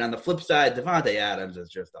game. And on the flip side, Devontae Adams is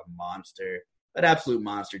just a monster, an absolute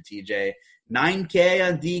monster, TJ. 9K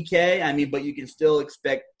on DK, I mean, but you can still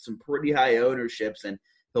expect some pretty high ownerships, and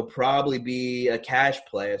he'll probably be a cash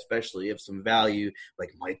play, especially if some value like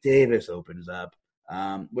Mike Davis opens up.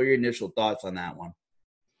 What are your initial thoughts on that one?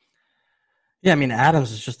 Yeah, I mean,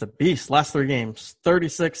 Adams is just a beast. Last 3 games,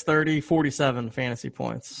 36, 30, 47 fantasy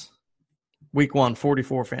points. Week 1,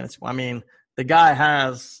 44 fantasy. I mean, the guy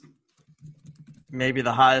has maybe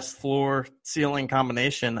the highest floor ceiling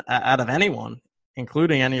combination out of anyone,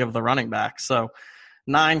 including any of the running backs. So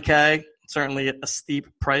 9K, certainly a steep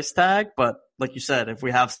price tag, but like you said, if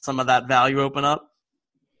we have some of that value open up,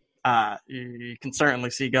 you can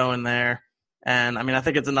certainly see going there. And I mean, I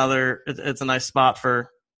think it's a nice spot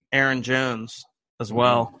for Aaron Jones as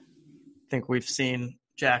well. I think we've seen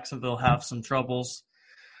Jacksonville have some troubles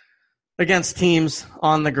against teams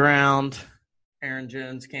on the ground. Aaron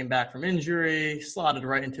Jones came back from injury, slotted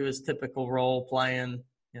right into his typical role, playing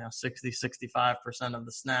 60, 65% of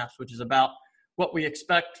the snaps, which is about what we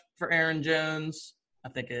expect for Aaron Jones. I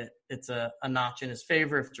think it's a notch in his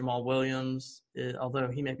favor if Jamal Williams, although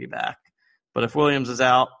he may be back. But if Williams is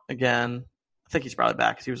out again, I think he's probably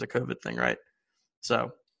back because he was a COVID thing, right?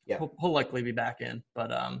 So yeah, he'll likely be back in.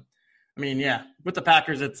 But, I mean, yeah, with the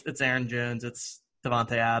Packers, it's Aaron Jones, it's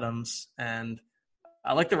Devontae Adams, and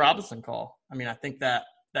I like the Robinson call. I mean, I think that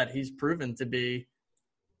he's proven to be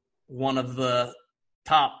one of the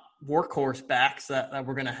top workhorse backs that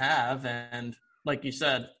we're going to have. And like you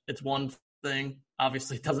said, it's one thing.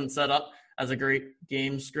 Obviously, it doesn't set up as a great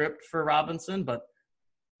game script for Robinson, but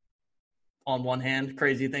on one hand,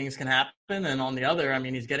 crazy things can happen. And on the other, I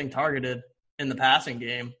mean, he's getting targeted in the passing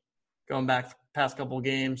game, going back the past couple of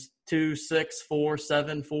games, 2, 6, 4,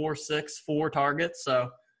 7, 4, 6, 4 targets. So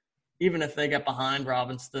even if they get behind,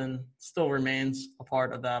 Robinson still remains a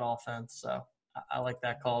part of that offense. So I like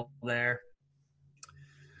that call there.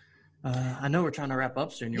 I know we're trying to wrap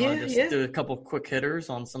up soon. You want to just do a couple quick hitters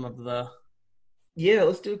on some of the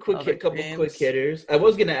let's do a couple quick hitters. I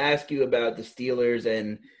was going to ask you about the Steelers,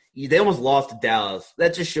 and they almost lost to Dallas.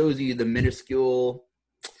 That just shows you the minuscule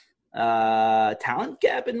talent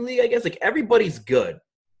gap in the league, I guess. Like, everybody's good,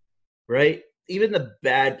 right? Even the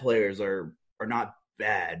bad players are not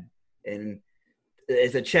bad. And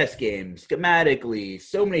it's a chess game, schematically,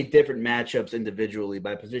 so many different matchups individually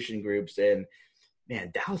by position groups, and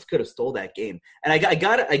man, Dallas could have stole that game. And I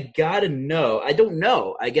gotta know. I don't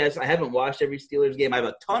know. I guess I haven't watched every Steelers game. I have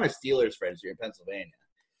a ton of Steelers friends here in Pennsylvania.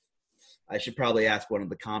 I should probably ask one of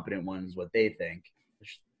the competent ones what they think.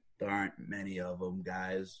 There aren't many of them,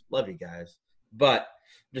 guys. Love you guys. But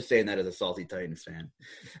I'm just saying that as a salty Titans fan.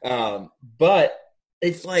 But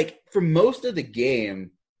it's like for most of the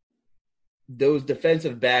game, those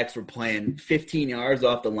defensive backs were playing 15 yards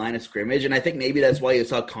off the line of scrimmage, and I think maybe that's why you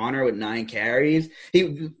saw Connor with 9 carries.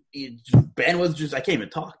 Ben was just – I can't even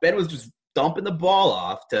talk. Ben was just dumping the ball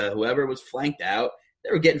off to whoever was flanked out.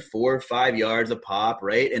 They were getting 4 or 5 yards a pop,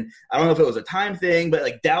 right? And I don't know if it was a time thing, but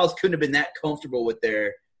like Dallas couldn't have been that comfortable with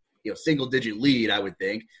their single-digit lead, I would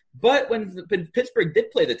think. But when Pittsburgh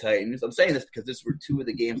did play the Titans, I'm saying this because this were 2 of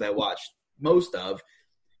the games I watched most of,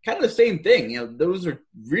 kind of the same thing. Those are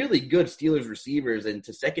really good Steelers receivers, and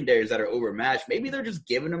to secondaries that are overmatched, maybe they're just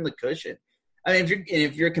giving them the cushion. I mean,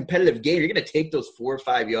 if you're a competitive game, you're going to take those 4 or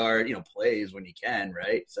 5 yard, plays when you can,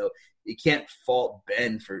 right? So you can't fault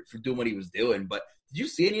Ben for doing what he was doing. But did you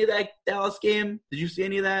see any of that Dallas game? Did you see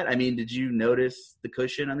any of that? I mean, did you notice the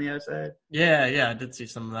cushion on the outside? Yeah, I did see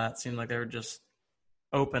some of that. It seemed like they were just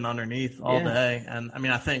open underneath all day. And, I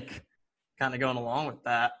mean, I think kind of going along with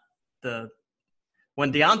that,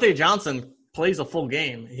 when Deontay Johnson plays a full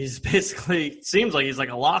game, he's basically – seems like he's like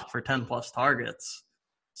a lock for 10-plus targets.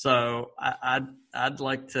 So I'd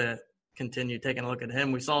like to continue taking a look at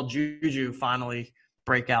him. We saw Juju finally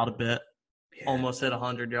break out a bit, almost hit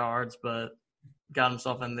 100 yards, but got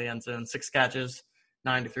himself in the end zone. 6 catches,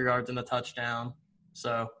 93 yards and a touchdown.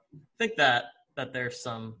 So I think that there's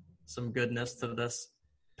some goodness to this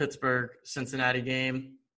Pittsburgh-Cincinnati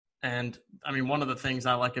game. And, I mean, one of the things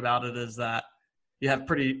I like about it is that you have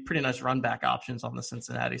pretty nice run back options on the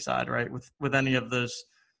Cincinnati side, right? With any of those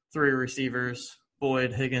 3 receivers,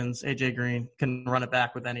 Boyd, Higgins, AJ Green, can run it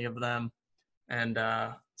back with any of them. And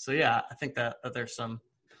so, yeah, I think that there's some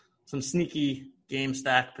sneaky game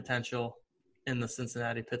stack potential in the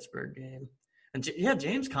Cincinnati-Pittsburgh game. And,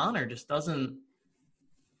 James Conner just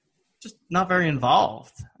not very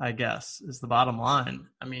involved, I guess, is the bottom line.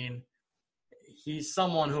 I mean, he's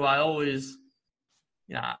someone who I always –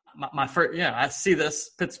 I see this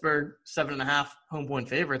Pittsburgh 7.5 home point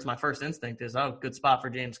favorites. My first instinct is, good spot for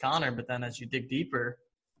James Conner. But then as you dig deeper,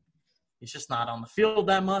 he's just not on the field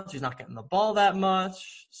that much. He's not getting the ball that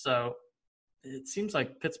much. So it seems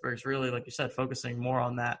like Pittsburgh's really, like you said, focusing more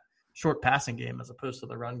on that short passing game as opposed to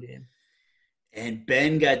the run game. And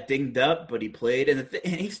Ben got dinged up, but he played. And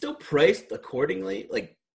he's still priced accordingly,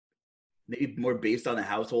 like maybe more based on the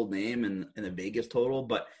household name and the Vegas total.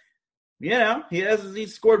 But he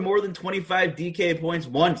scored more than 25 DK points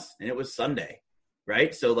once, and it was Sunday,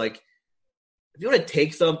 right? So, like, if you want to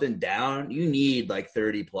take something down, you need, like,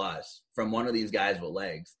 30-plus from one of these guys with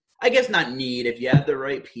legs. I guess not need. If you have the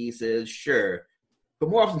right pieces, sure.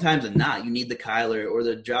 But more oftentimes than not, you need the Kyler or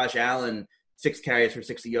the Josh Allen 6 carries for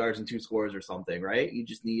 60 yards and 2 scores or something, right? You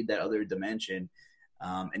just need that other dimension.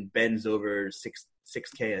 And Ben's over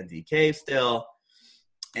 6K on DK still.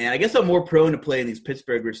 And I guess I'm more prone to playing these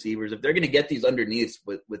Pittsburgh receivers if they're going to get these underneaths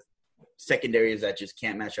with secondaries that just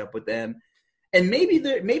can't match up with them. And maybe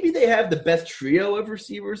they have the best trio of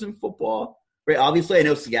receivers in football, right? Obviously, I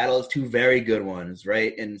know Seattle has 2 very good ones,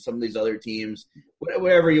 right? And some of these other teams,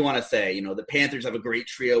 whatever you want to say, the Panthers have a great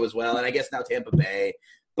trio as well, and I guess now Tampa Bay.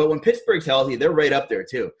 But when Pittsburgh's healthy, they're right up there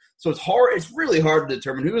too. So it's hard. It's really hard to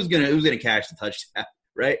determine who's gonna catch the touchdown.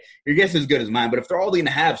 Right? Your guess is as good as mine. But if they're all going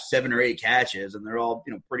to have 7 or 8 catches and they're all,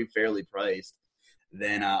 pretty fairly priced,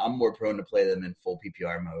 then I'm more prone to play them in full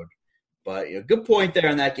PPR mode. But good point there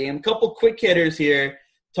on that game. A couple quick hitters here.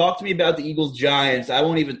 Talk to me about the Eagles-Giants. I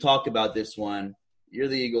won't even talk about this one. You're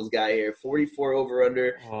the Eagles guy here. 44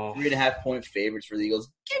 over-under, 3.5 point favorites for the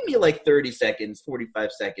Eagles. Give me like 30 seconds,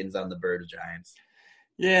 45 seconds on the Birds-Giants.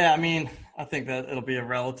 Yeah, I mean, I think that it'll be a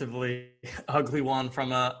relatively ugly one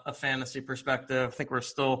from a fantasy perspective. I think we're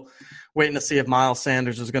still waiting to see if Miles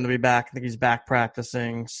Sanders is going to be back. I think he's back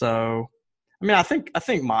practicing. So, I mean, I think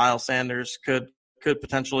Miles Sanders could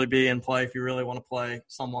potentially be in play if you really want to play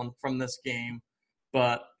someone from this game.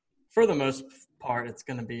 But for the most part, it's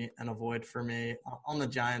going to be an avoid for me. On the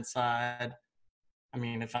Giants side, I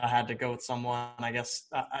mean, if I had to go with someone, I guess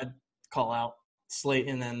I'd call out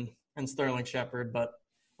Slayton and Sterling Shepard, but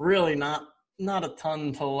really not a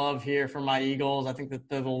ton to love here for my Eagles. I think that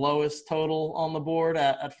they're the lowest total on the board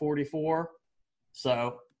at 44.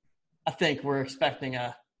 So I think we're expecting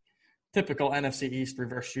a typical NFC East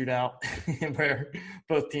reverse shootout where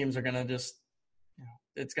both teams are going to just,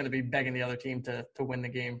 it's going to be begging the other team to win the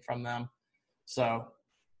game from them. So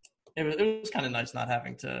it was kind of nice not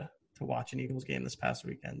having to watch an Eagles game this past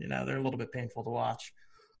weekend. They're a little bit painful to watch.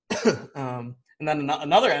 And then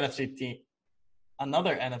another NFC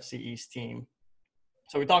East team.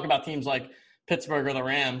 So we talk about teams like Pittsburgh or the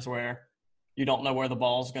Rams where you don't know where the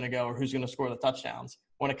ball is going to go or who's going to score the touchdowns.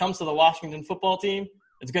 When it comes to the Washington football team,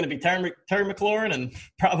 it's going to be Terry McLaurin and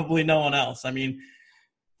probably no one else. I mean,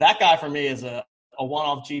 that guy for me is a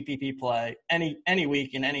one-off GPP play any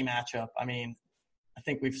week in any matchup. I mean, I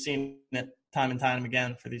think we've seen it time and time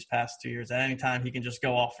again for these past 2 years. At any time, he can just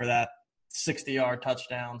go off for that 60-yard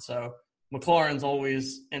touchdown. So McLaurin's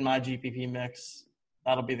always in my GPP mix.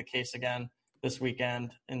 That'll be the case again this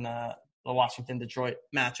weekend in the Washington-Detroit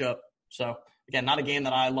matchup. So, again, not a game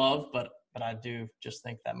that I love, but I do just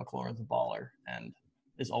think that McLaurin's a baller and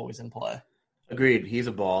is always in play. Agreed. He's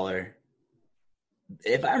a baller.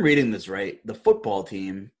 If I'm reading this right, the football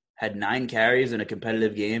team had 9 carries in a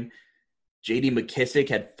competitive game. J.D. McKissick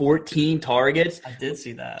had 14 targets. I did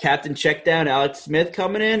see that. Captain checkdown, Alex Smith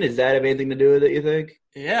coming in. Does that have anything to do with it, you think?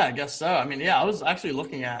 Yeah, I guess so. I mean, I was actually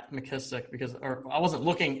looking at McKissick or I wasn't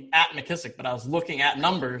looking at McKissick, but I was looking at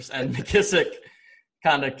numbers, and McKissick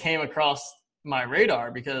kind of came across my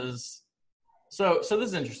radar because so this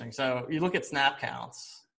is interesting. So you look at snap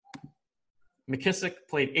counts. McKissick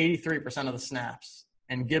played 83% of the snaps,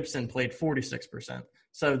 and Gibson played 46%.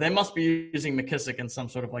 So they must be using McKissick in some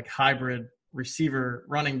sort of like hybrid receiver,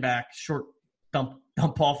 running back, short dump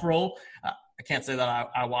off role. I can't say that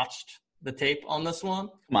I watched the tape on this one.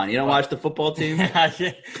 Come on, you don't watch the football team? I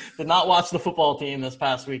did not watch the football team this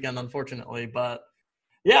past weekend, unfortunately. But,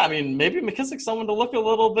 yeah, I mean, maybe McKissick's someone to look a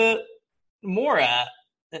little bit more at.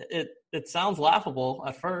 It sounds laughable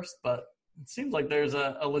at first, but it seems like there's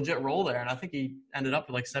a legit role there. And I think he ended up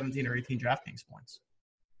with like 17 or 18 DraftKings points.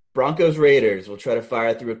 Broncos Raiders. We'll try to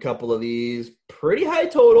fire through a couple of these. Pretty high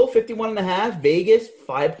total, 51.5. Vegas,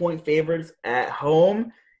 5-point favorites at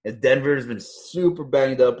home. As Denver's been super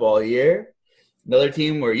banged up all year. Another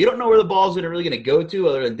team where you don't know where the ball's really going to go to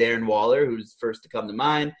other than Darren Waller, who's first to come to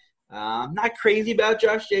mind. Not crazy about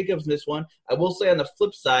Josh Jacobs in this one. I will say on the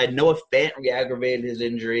flip side, Noah Fant re-aggravated his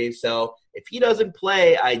injury. So if he doesn't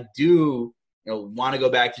play, I do want to go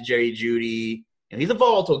back to Jerry Jeudy. He's a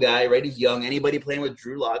volatile guy, right? He's young. Anybody playing with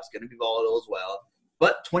Drew Lock's going to be volatile as well.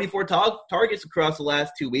 But 24 targets across the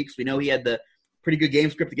last 2 weeks. We know he had the pretty good game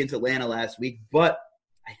script against Atlanta last week, but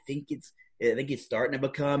I think it's starting to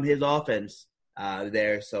become his offense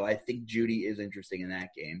there. So I think Jeudy is interesting in that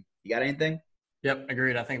game. You got anything? Yep,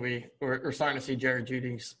 agreed. I think we're starting to see Jerry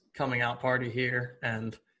Jeudy's coming out party here,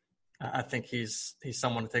 and I think he's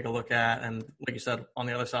someone to take a look at. And like you said, on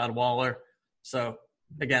the other side, Waller. So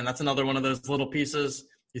again, that's another one of those little pieces.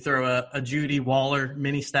 You throw a Jeudy Waller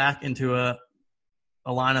mini stack into a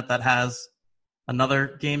lineup that has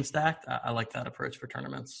another game stacked. I like that approach for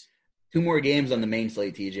tournaments. 2 more games on the main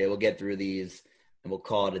slate, TJ. We'll get through these, and we'll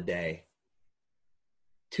call it a day.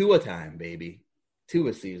 Tua time, baby.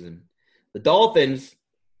 Tua season. The Dolphins,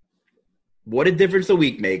 what a difference a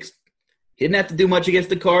week makes. He didn't have to do much against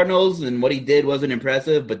the Cardinals, and what he did wasn't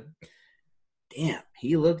impressive, but damn,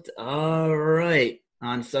 he looked all right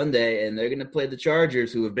on Sunday, and they're going to play the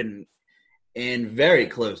Chargers, who have been in very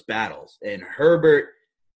close battles. And Herbert,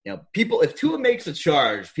 if Tua makes a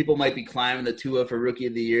charge, people might be climbing the Tua for Rookie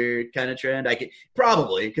of the Year kind of trend.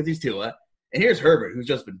 Probably, because he's Tua. And here's Herbert, who's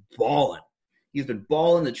just been balling. He's been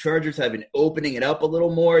balling. The Chargers have been opening it up a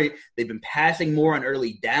little more. They've been passing more on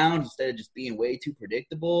early downs instead of just being way too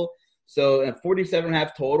predictable. So a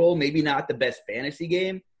 47.5 total, maybe not the best fantasy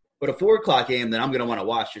game, but a 4 o'clock game that I'm going to want to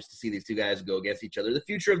watch just to see these two guys go against each other. The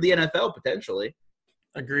future of the NFL, potentially.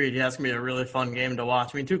 Agreed. Yeah, it's going to be a really fun game to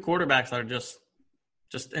watch. I mean, 2 quarterbacks that are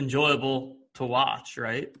just enjoyable to watch,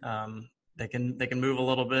 right? They can move a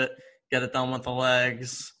little bit, get it done with the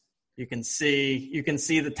legs. You can see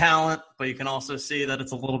the talent, but you can also see that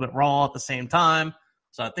it's a little bit raw at the same time.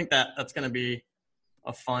 So I think that's going to be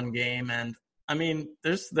a fun game. And I mean,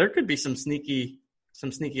 there could be some sneaky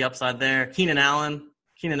upside there. Keenan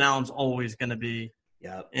Allen's always going to be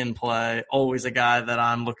in play. Always a guy that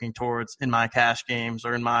I'm looking towards in my cash games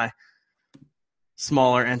or in my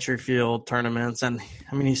smaller entry field tournaments. And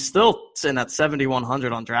I mean, he's still sitting at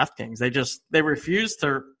 7,100 on DraftKings. They refuse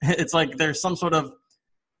to. It's like there's some sort of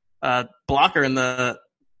blocker in the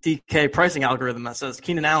DK pricing algorithm that says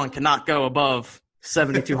Keenan Allen cannot go above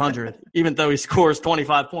 7,200, even though he scores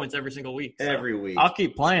 25 points every single week. So every week. I'll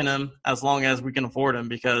keep playing him as long as we can afford him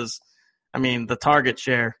because, I mean, the target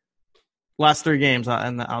share, last 3 games,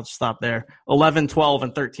 and I'll just stop there, 11, 12,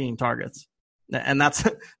 and 13 targets. And that's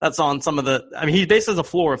on some of the – I mean, he basically has a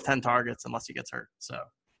floor of 10 targets unless he gets hurt. So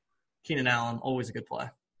Keenan Allen, always a good play.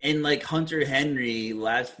 And like Hunter Henry,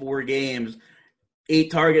 last 4 games –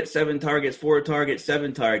 8 targets, 7 targets, 4 targets,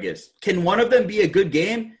 7 targets. Can one of them be a good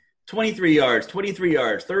game? 23 yards, 23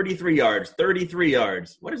 yards, 33 yards, 33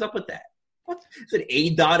 yards. What is up with that? What is it?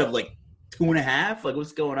 A-dot of like 2.5? Like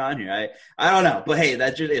what's going on here? I don't know. But hey,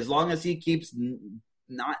 that's just as long as he keeps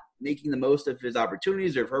not making the most of his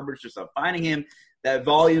opportunities, or if Herbert's just not finding him, that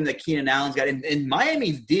volume that Keenan Allen's got, and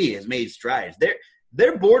Miami's D has made strides.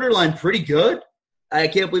 They're borderline pretty good. I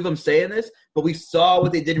can't believe I'm saying this, but we saw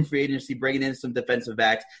what they did in free agency, bringing in some defensive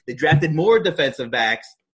backs. They drafted more defensive backs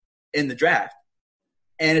in the draft.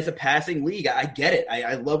 And it's a passing league. I get it.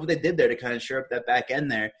 I love what they did there to kind of shore up that back end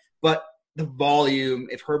there. But the volume,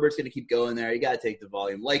 if Herbert's going to keep going there, you got to take the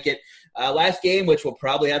volume. Like it. Last game, which we'll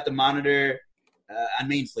probably have to monitor on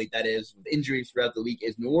main slate, that is, with injuries throughout the week,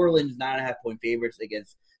 is New Orleans 9.5-point favorites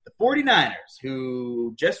against the 49ers,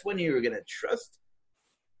 who just when you were going to trust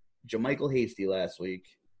JaMychal Hasty last week,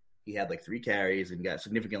 he had like 3 carries and got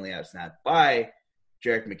significantly outsnapped by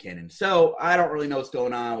Jerick McKinnon. So I don't really know what's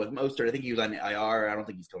going on with Mostert. I think he was on the IR. I don't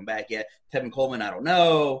think he's coming back yet. Tevin Coleman, I don't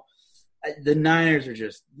know. The Niners are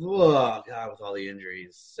just, oh, God, with all the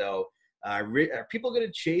injuries. So are people going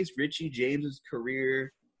to chase Richie James's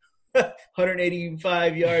career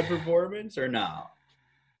 185-yard performance or no?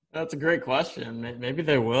 That's a great question. Maybe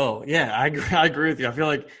they will. Yeah, I agree with you. I feel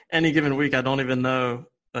like any given week, I don't even know.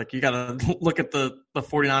 Like, you got to look at the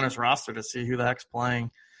 49ers roster to see who the heck's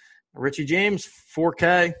playing. Richie James,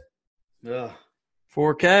 4K. Ugh.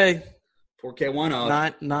 4K. 4K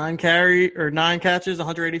one-off. 9 catches,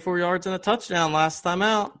 184 yards, and a touchdown last time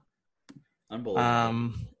out.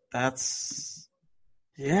 Unbelievable. I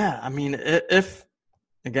mean, if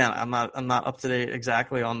again, I'm not up to date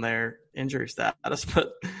exactly on their injury status,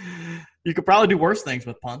 but you could probably do worse things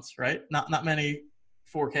with punts, right? Not many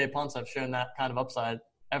 4K punts have shown that kind of upside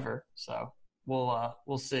ever. So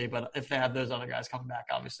we'll see. But if they have those other guys coming back,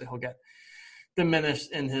 obviously he'll get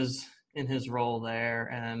diminished in his role there.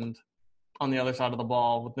 And on the other side of the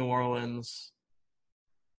ball with New Orleans,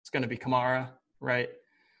 it's going to be Kamara, right?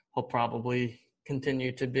 He'll probably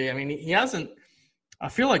continue to be. I mean, he hasn't. I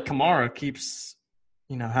feel like Kamara keeps,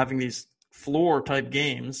 having these floor type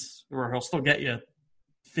games where he'll still get you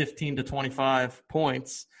 15 to 25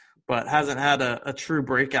 points, but hasn't had a true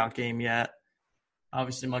breakout game yet.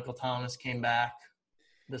 Obviously, Michael Thomas came back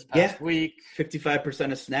this past week.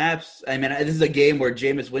 55% of snaps. I mean, this is a game where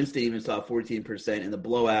Jameis Winston even saw 14% in the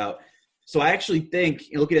blowout. So I actually think,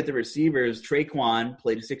 looking at the receivers, Traquan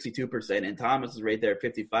played 62%, and Thomas is right there at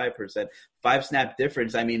 55%. 5-snap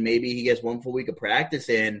difference. I mean, maybe he gets one full week of practice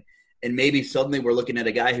in, and maybe suddenly we're looking at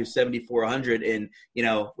a guy who's 7,400 and,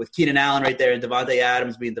 with Keenan Allen right there and Devontae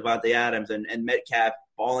Adams being Devontae Adams and Metcalf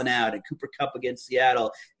balling out and Cooper Kupp against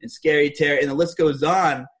Seattle and Scary Terry, and the list goes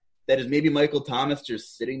on. That is maybe Michael Thomas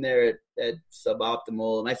just sitting there at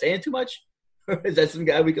suboptimal. Am I saying too much? Is that some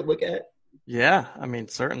guy we could look at? Yeah, I mean,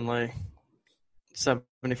 certainly.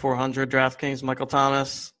 7,400 DraftKings, Michael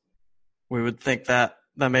Thomas. We would think that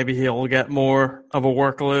maybe he'll get more of a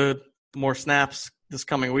workload, more snaps this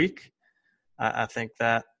coming week. I think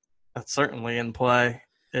that's certainly in play.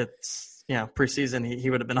 It's, preseason he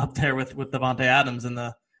would have been up there with Devontae Adams in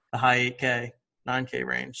the high 8K, 9K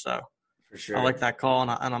range. So for sure, I like that call,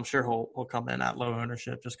 and I'm sure he'll come in at low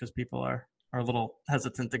ownership just because people are a little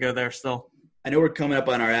hesitant to go there still. I know we're coming up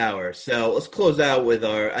on our hour, so let's close out with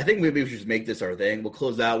I think maybe we should just make this our thing. We'll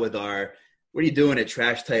close out with what are you doing at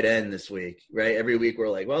trash tight end this week, right? Every week we're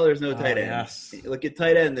like, well, there's no tight end. Yes. Look at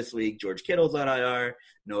tight end this week. George Kittle's on IR.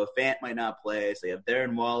 Noah Fant might not play. So you have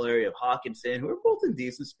Darren Waller, you have Hawkinson, who are both in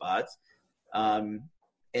decent spots. And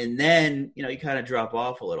then, you kind of drop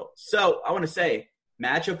off a little. So I want to say,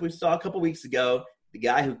 matchup we saw a couple weeks ago, the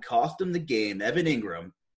guy who cost him the game, Evan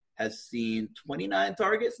Ingram, has seen 29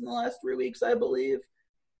 targets in the last 3 weeks, I believe.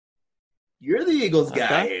 You're the Eagles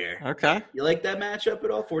guy here. Okay. You like that matchup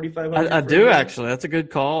at all? 4,500? I do, actually. That's a good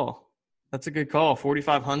call.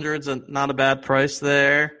 4,500's not a bad price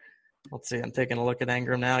there. Let's see. I'm taking a look at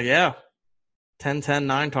Ingram now. Yeah. 10,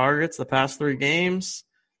 9 targets the past 3 games.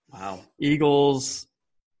 Wow. Eagles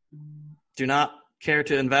do not care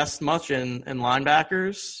to invest much in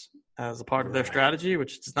linebackers as a part of their strategy,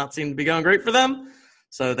 which does not seem to be going great for them.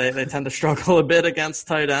 So they tend to struggle a bit against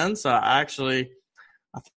tight ends. So I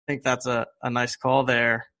think that's a nice call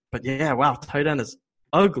there. But, yeah, wow, tight end is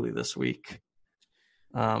ugly this week.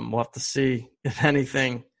 We'll have to see if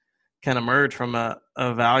anything can emerge from a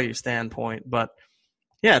value standpoint. But,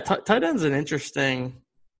 yeah, tight end's an interesting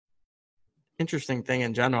thing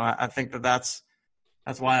in general. I think that's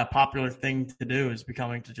why a popular thing to do is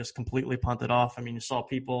becoming to just completely punt it off. I mean, you saw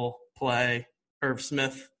people play Irv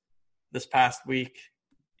Smith this past week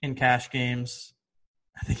in cash games.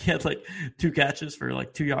 I think he had 2 catches for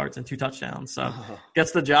 2 yards and 2 touchdowns. So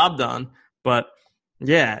gets the job done. But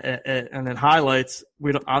yeah, and then highlights.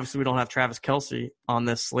 We don't have Travis Kelce on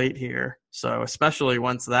this slate here. So especially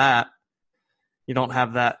once you don't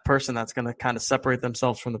have that person that's going to kind of separate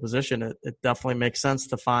themselves from the position. It definitely makes sense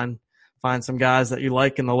to find some guys that you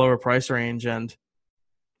like in the lower price range. And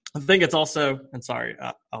I think it's also, and sorry,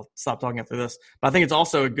 I'll stop talking after this, but I think it's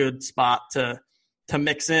also a good spot to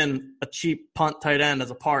mix in a cheap punt tight end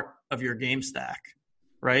as a part of your game stack,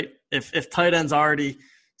 right? If tight end's already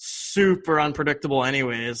super unpredictable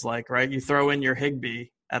anyways. Like, right, you throw in your Higbee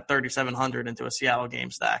at 3,700 into a Seattle game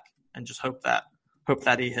stack and just hope that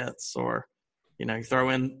he hits. Or, you throw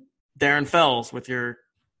in Darren Fells with your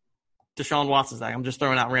Deshaun Watson stack. I'm just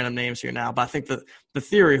throwing out random names here now, but I think that the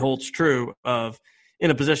theory holds true of, in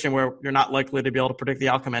a position where you're not likely to be able to predict the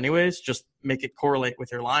outcome anyways, just make it correlate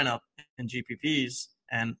with your lineup in GPPs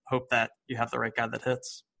and hope that you have the right guy that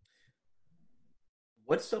hits.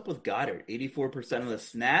 What's up with Goddard? 84% of the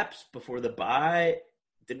snaps before the bye.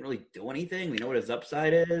 Didn't really do anything. We know what his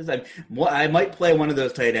upside is. I might play one of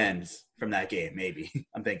those tight ends from that game, maybe.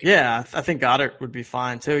 I'm thinking. Yeah, I think Goddard would be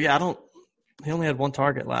fine too. Yeah, he only had one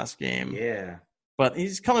target last game. Yeah. But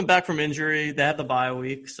he's coming back from injury. They had the bye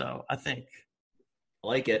week, so I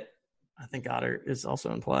like it. I think Goddard is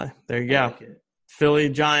also in play. There you go. Like it. Philly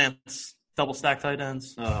Giants, double stack tight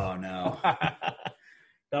ends. Oh, no.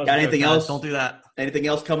 Got anything else? Don't do that. Anything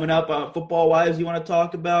else coming up football-wise you want to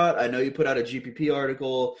talk about? I know you put out a GPP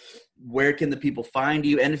article. Where can the people find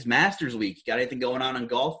you? And it's Masters Week. Got anything going on in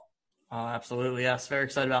golf? Oh, absolutely, yes. Very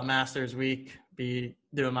excited about Masters Week. Be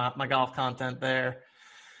doing my golf content there.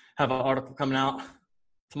 Have an article coming out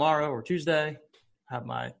tomorrow or Tuesday. Have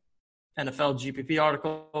my NFL GPP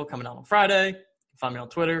article coming out on Friday. You can find me on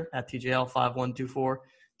Twitter at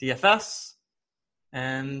TJL5124DFS.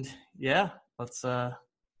 And yeah, let's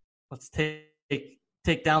take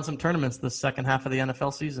down some tournaments this second half of the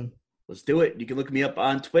NFL season. Let's do it. You can look me up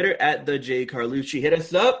on Twitter at @TheJCarlucci. Hit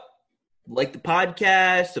us up. Like the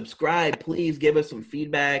podcast. Subscribe. Please give us some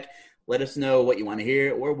feedback. Let us know what you want to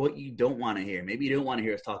hear or what you don't want to hear. Maybe you don't want to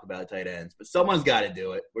hear us talk about tight ends, but someone's got to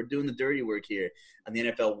do it. We're doing the dirty work here on the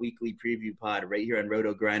NFL Weekly Preview Pod right here on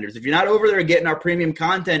Roto Grinders. If you're not over there getting our premium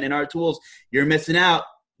content and our tools, you're missing out.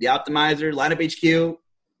 The Optimizer, Lineup HQ,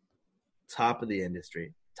 top of the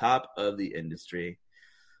industry. Top of the industry.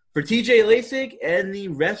 For TJ Lasik and the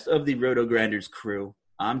rest of the Roto Grinders crew,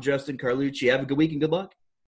 I'm Justin Carlucci. Have a good week and good luck.